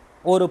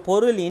 ஒரு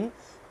பொருளின்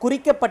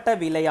குறிக்கப்பட்ட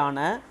விலையான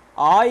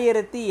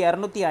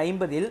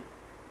 1250இல்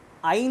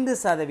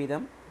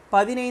 5%,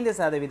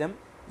 15%,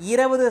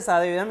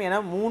 20%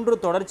 என 3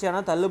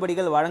 தொடர்ச்சியான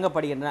தள்ளுபடிகள்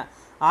வழங்கப்படுகின்றன.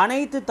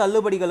 அனைத்து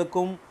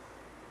தள்ளுபடிகளுக்கும்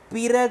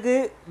பிறகு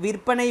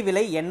விற்பனை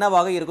விலை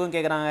என்னவாக இருக்கும்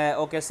கேட்குறாங்க.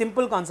 Okay,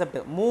 simple concept.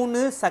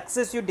 3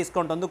 successive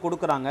discount வந்து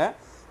கொடுக்குறாங்க.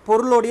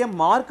 பொருளுடைய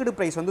மார்க்கெட்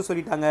ப்ரைஸ் வந்து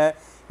சொல்லிட்டாங்க.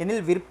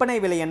 எனில் விற்பனை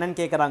விலை என்னன்னு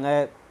கேட்குறாங்க.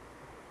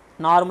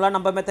 நார்மலாக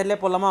நம்ம மெத்தட்லேயே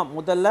போடலாமா.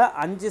 முதல்ல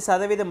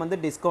 5% வந்து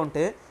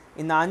டிஸ்கவுண்ட்டு.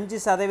 இந்த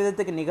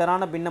 5%க்கு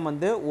நிகரான பின்னம்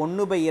வந்து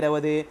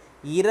 1/20.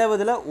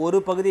 20ல் ஒரு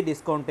பகுதி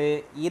டிஸ்கவுண்ட்டு.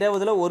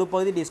 20ல் ஒரு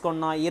பகுதி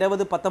டிஸ்கவுண்ட்னா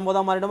 20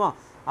 19 மாறிடுமா.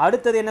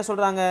 அடுத்தது என்ன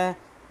சொல்கிறாங்க,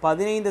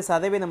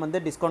 15% வந்து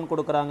டிஸ்கவுண்ட்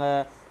கொடுக்குறாங்க.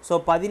 ஸோ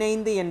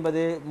 15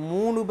 என்பது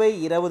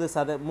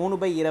 3/20.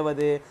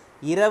 3/20.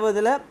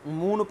 20ல்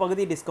 3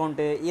 பகுதி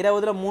டிஸ்கவுண்ட்டு.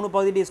 20ல் 3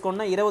 பகுதி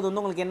டிஸ்கவுண்ட்னா 20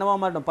 வந்து உங்களுக்கு என்னவா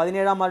மாறிடும்,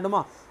 17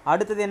 மாறிடுமா.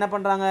 அடுத்தது என்ன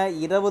பண்ணுறாங்க,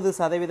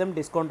 20%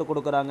 டிஸ்கவுண்ட்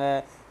கொடுக்குறாங்க.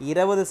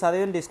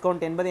 20%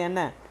 டிஸ்கவுண்ட் என்பது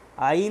என்ன,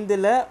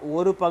 5ல்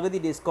ஒரு பகுதி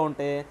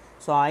டிஸ்கவுண்ட்டு.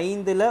 ஸோ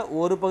 5ல்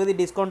ஒரு பகுதி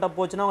டிஸ்கவுண்ட்டாக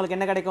போச்சுன்னா உங்களுக்கு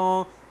என்ன கிடைக்கும்,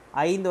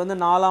 5 வந்து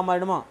 4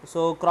 மாறிடுமா. ஸோ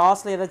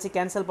கிராஸில் ஏதாச்சும்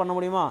கேன்சல் பண்ண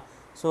முடியுமா.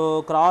 ஸோ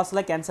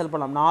கிராஸில் கேன்சல்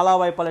பண்ணலாம். 4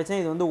 வாய்ப்பால்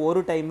வச்சுன்னா இது வந்து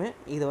ஒரு டைமு,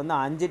 இது வந்து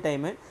 5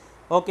 டைமு.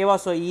 ஓகேவா.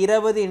 ஸோ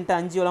 20 ×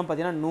 5 எவ்வளோ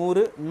பார்த்தீங்கன்னா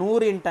 100.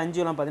 100 × 5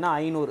 எவ்வளோ பார்த்தீங்கன்னா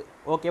 500.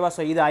 ஓகேவா.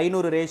 ஸோ இது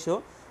 500 ரேஷியோ.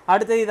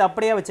 அடுத்தது இது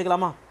அப்படியே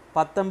வச்சுக்கலாமா,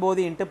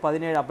 19 ×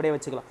 17 அப்படியே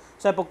வச்சுக்கலாம்.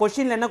 ஸோ இப்போ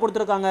கொஸ்டினில் என்ன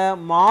கொடுத்துருக்காங்க,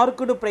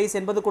 மார்க்கெட் ப்ரைஸ்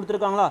என்பது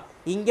கொடுத்துருக்காங்களா.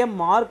 இங்கே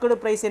மார்க்கெட்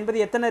ப்ரைஸ் என்பது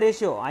எத்தனை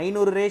ரேஷியோ,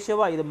 500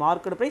 ரேஷியோவா. இது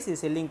மார்க்கெட் ப்ரைஸ், இது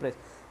செல்லிங் ப்ரைஸ்.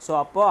 ஸோ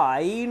அப்போ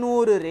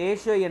 500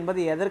 ரேஷியோ என்பது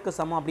எதற்கு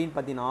சமம் அப்படின்னு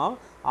பார்த்தீங்கன்னா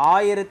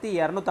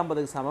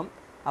 1250க்கு சமம்.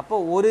 அப்போ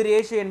ஒரு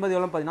ரேஷியோ என்பது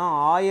எவ்வளோ பார்த்தீங்கன்னா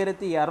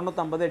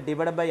 1250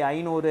 /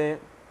 500.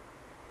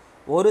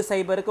 ஒரு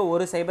சைபருக்கு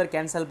ஒரு சைபர்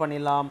கேன்சல்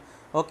பண்ணிடலாம்.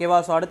 ஓகேவா.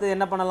 ஸோ அடுத்தது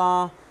என்ன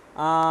பண்ணலாம்,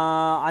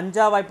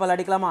 5 வாய்ப்பால்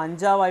அடிக்கலாமா.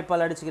 5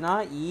 வாய்ப்பால் அடிச்சிங்கன்னா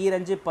 2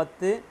 5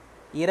 10,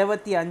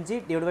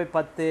 25 /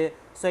 10.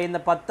 ஸோ இந்த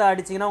 10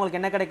 அடிச்சிங்கன்னா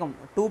உங்களுக்கு என்ன கிடைக்கும்,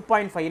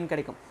 2.5ன்னு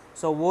கிடைக்கும்.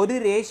 ஸோ ஒரு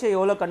ரேஷியோ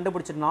எவ்வளோ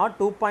கண்டுபிடிச்சிட்டுனா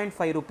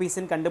 2.5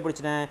 ருபீஸ்ன்னு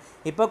கண்டுபிடிச்சிட்டேன்.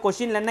 இப்போ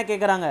கொஷினில் என்ன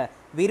கேட்குறாங்க,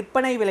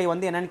 விற்பனை விலை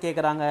வந்து என்னென்னு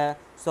கேட்குறாங்க.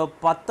 So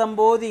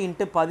 19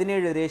 ×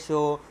 17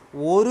 ratio.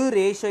 ஒரு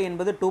ரேஷியோ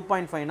என்பது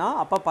 2.5னா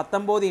அப்போ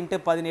 19 ×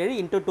 17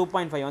 ×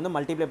 2.5 வந்து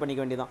மல்டிப்ளை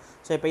பண்ணிக்க வேண்டியதான்.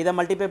 ஸோ இப்போ இதை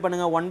மல்டிப்ளை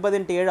பண்ணுங்கள். 9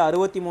 × 7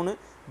 63,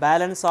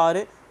 balance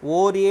 6,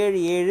 1 7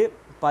 7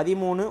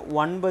 13,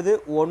 9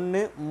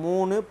 1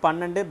 3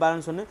 12,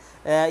 balance 1,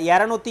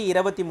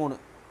 223.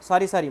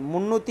 Sorry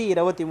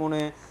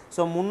 323.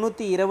 So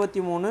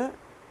 323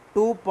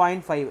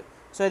 2.5.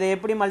 So இதை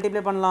எப்படி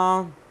மல்டிப்ளை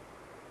பண்ணலாம்,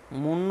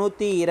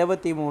 323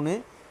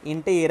 ×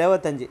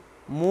 25,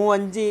 3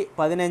 5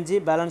 15,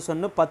 பேலன்ஸ்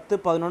 1,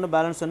 10 11,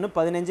 பேலன்ஸ் 1,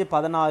 15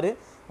 16.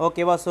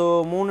 ஓகேவா. So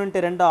 3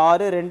 × 2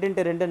 6, 2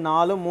 × 2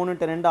 4, 3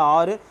 × 2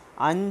 6,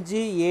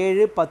 5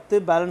 7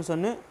 10, balance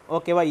 1.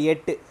 ஓகேவா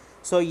 8.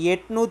 ஸோ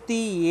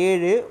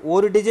 807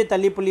 ஒரு டிஜிட்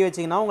தள்ளி புள்ளி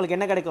வச்சிங்கன்னா உங்களுக்கு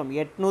என்ன கிடைக்கும்,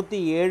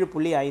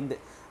 807.5.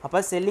 அப்போ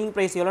செல்லிங்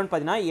ப்ரைஸ் எவ்வளோன்னு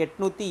பார்த்தீங்கன்னா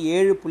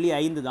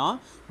 807.5 தான்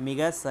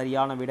மிக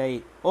சரியான விடை.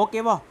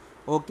 ஓகேவா.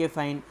 Okay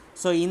fine.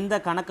 ஸோ இந்த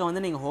கணக்கை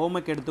வந்து நீங்கள்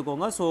ஹோம்ஒர்க்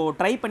எடுத்துக்கோங்க. ஸோ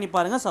ட்ரை பண்ணி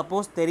பாருங்கள்.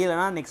 சப்போஸ்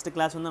தெரியலைன்னா நெக்ஸ்ட்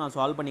கிளாஸ் வந்து நான்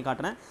சால்வ் பண்ணி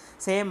காட்டுறேன்.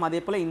 சேம் அதே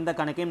போல் இந்த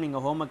கணக்கையும்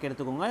நீங்கள் ஹோம்ஒர்க்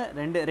எடுத்துக்கோங்க.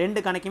 ரெண்டு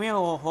கணக்குமே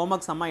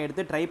ஹோம்ஒர்க் சம்மாக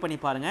எடுத்து ட்ரை பண்ணி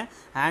பாருங்கள்.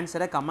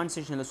 ஆன்சரை கமெண்ட்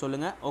செக்ஷனில்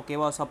சொல்லுங்கள்.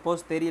 ஓகேவா.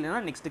 சப்போஸ்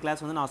தெரியலைன்னா நெக்ஸ்ட்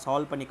கிளாஸ் வந்து நான்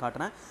சால்வ் பண்ணி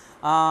காட்டுறேன்.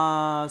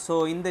 ஸோ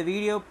இந்த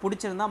வீடியோ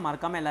பிடிச்சிருந்தா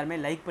மறக்காமல் எல்லாருமே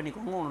லைக்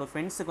பண்ணிக்கோங்க. உங்களோட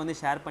ஃப்ரெண்ட்ஸுக்கு வந்து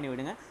ஷேர் பண்ணி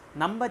விடுங்க.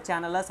 நம்ம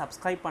சேனலை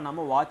சப்ஸ்கிரைப்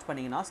பண்ணாமல் வாட்ச்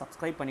பண்ணிங்கன்னா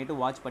சப்ஸ்கிரைப் பண்ணிவிட்டு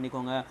வாட்ச்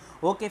பண்ணிக்கோங்க.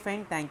 Okay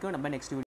fine. தேங்க்யூ. நம்ம நெக்ஸ்ட் வீடியோ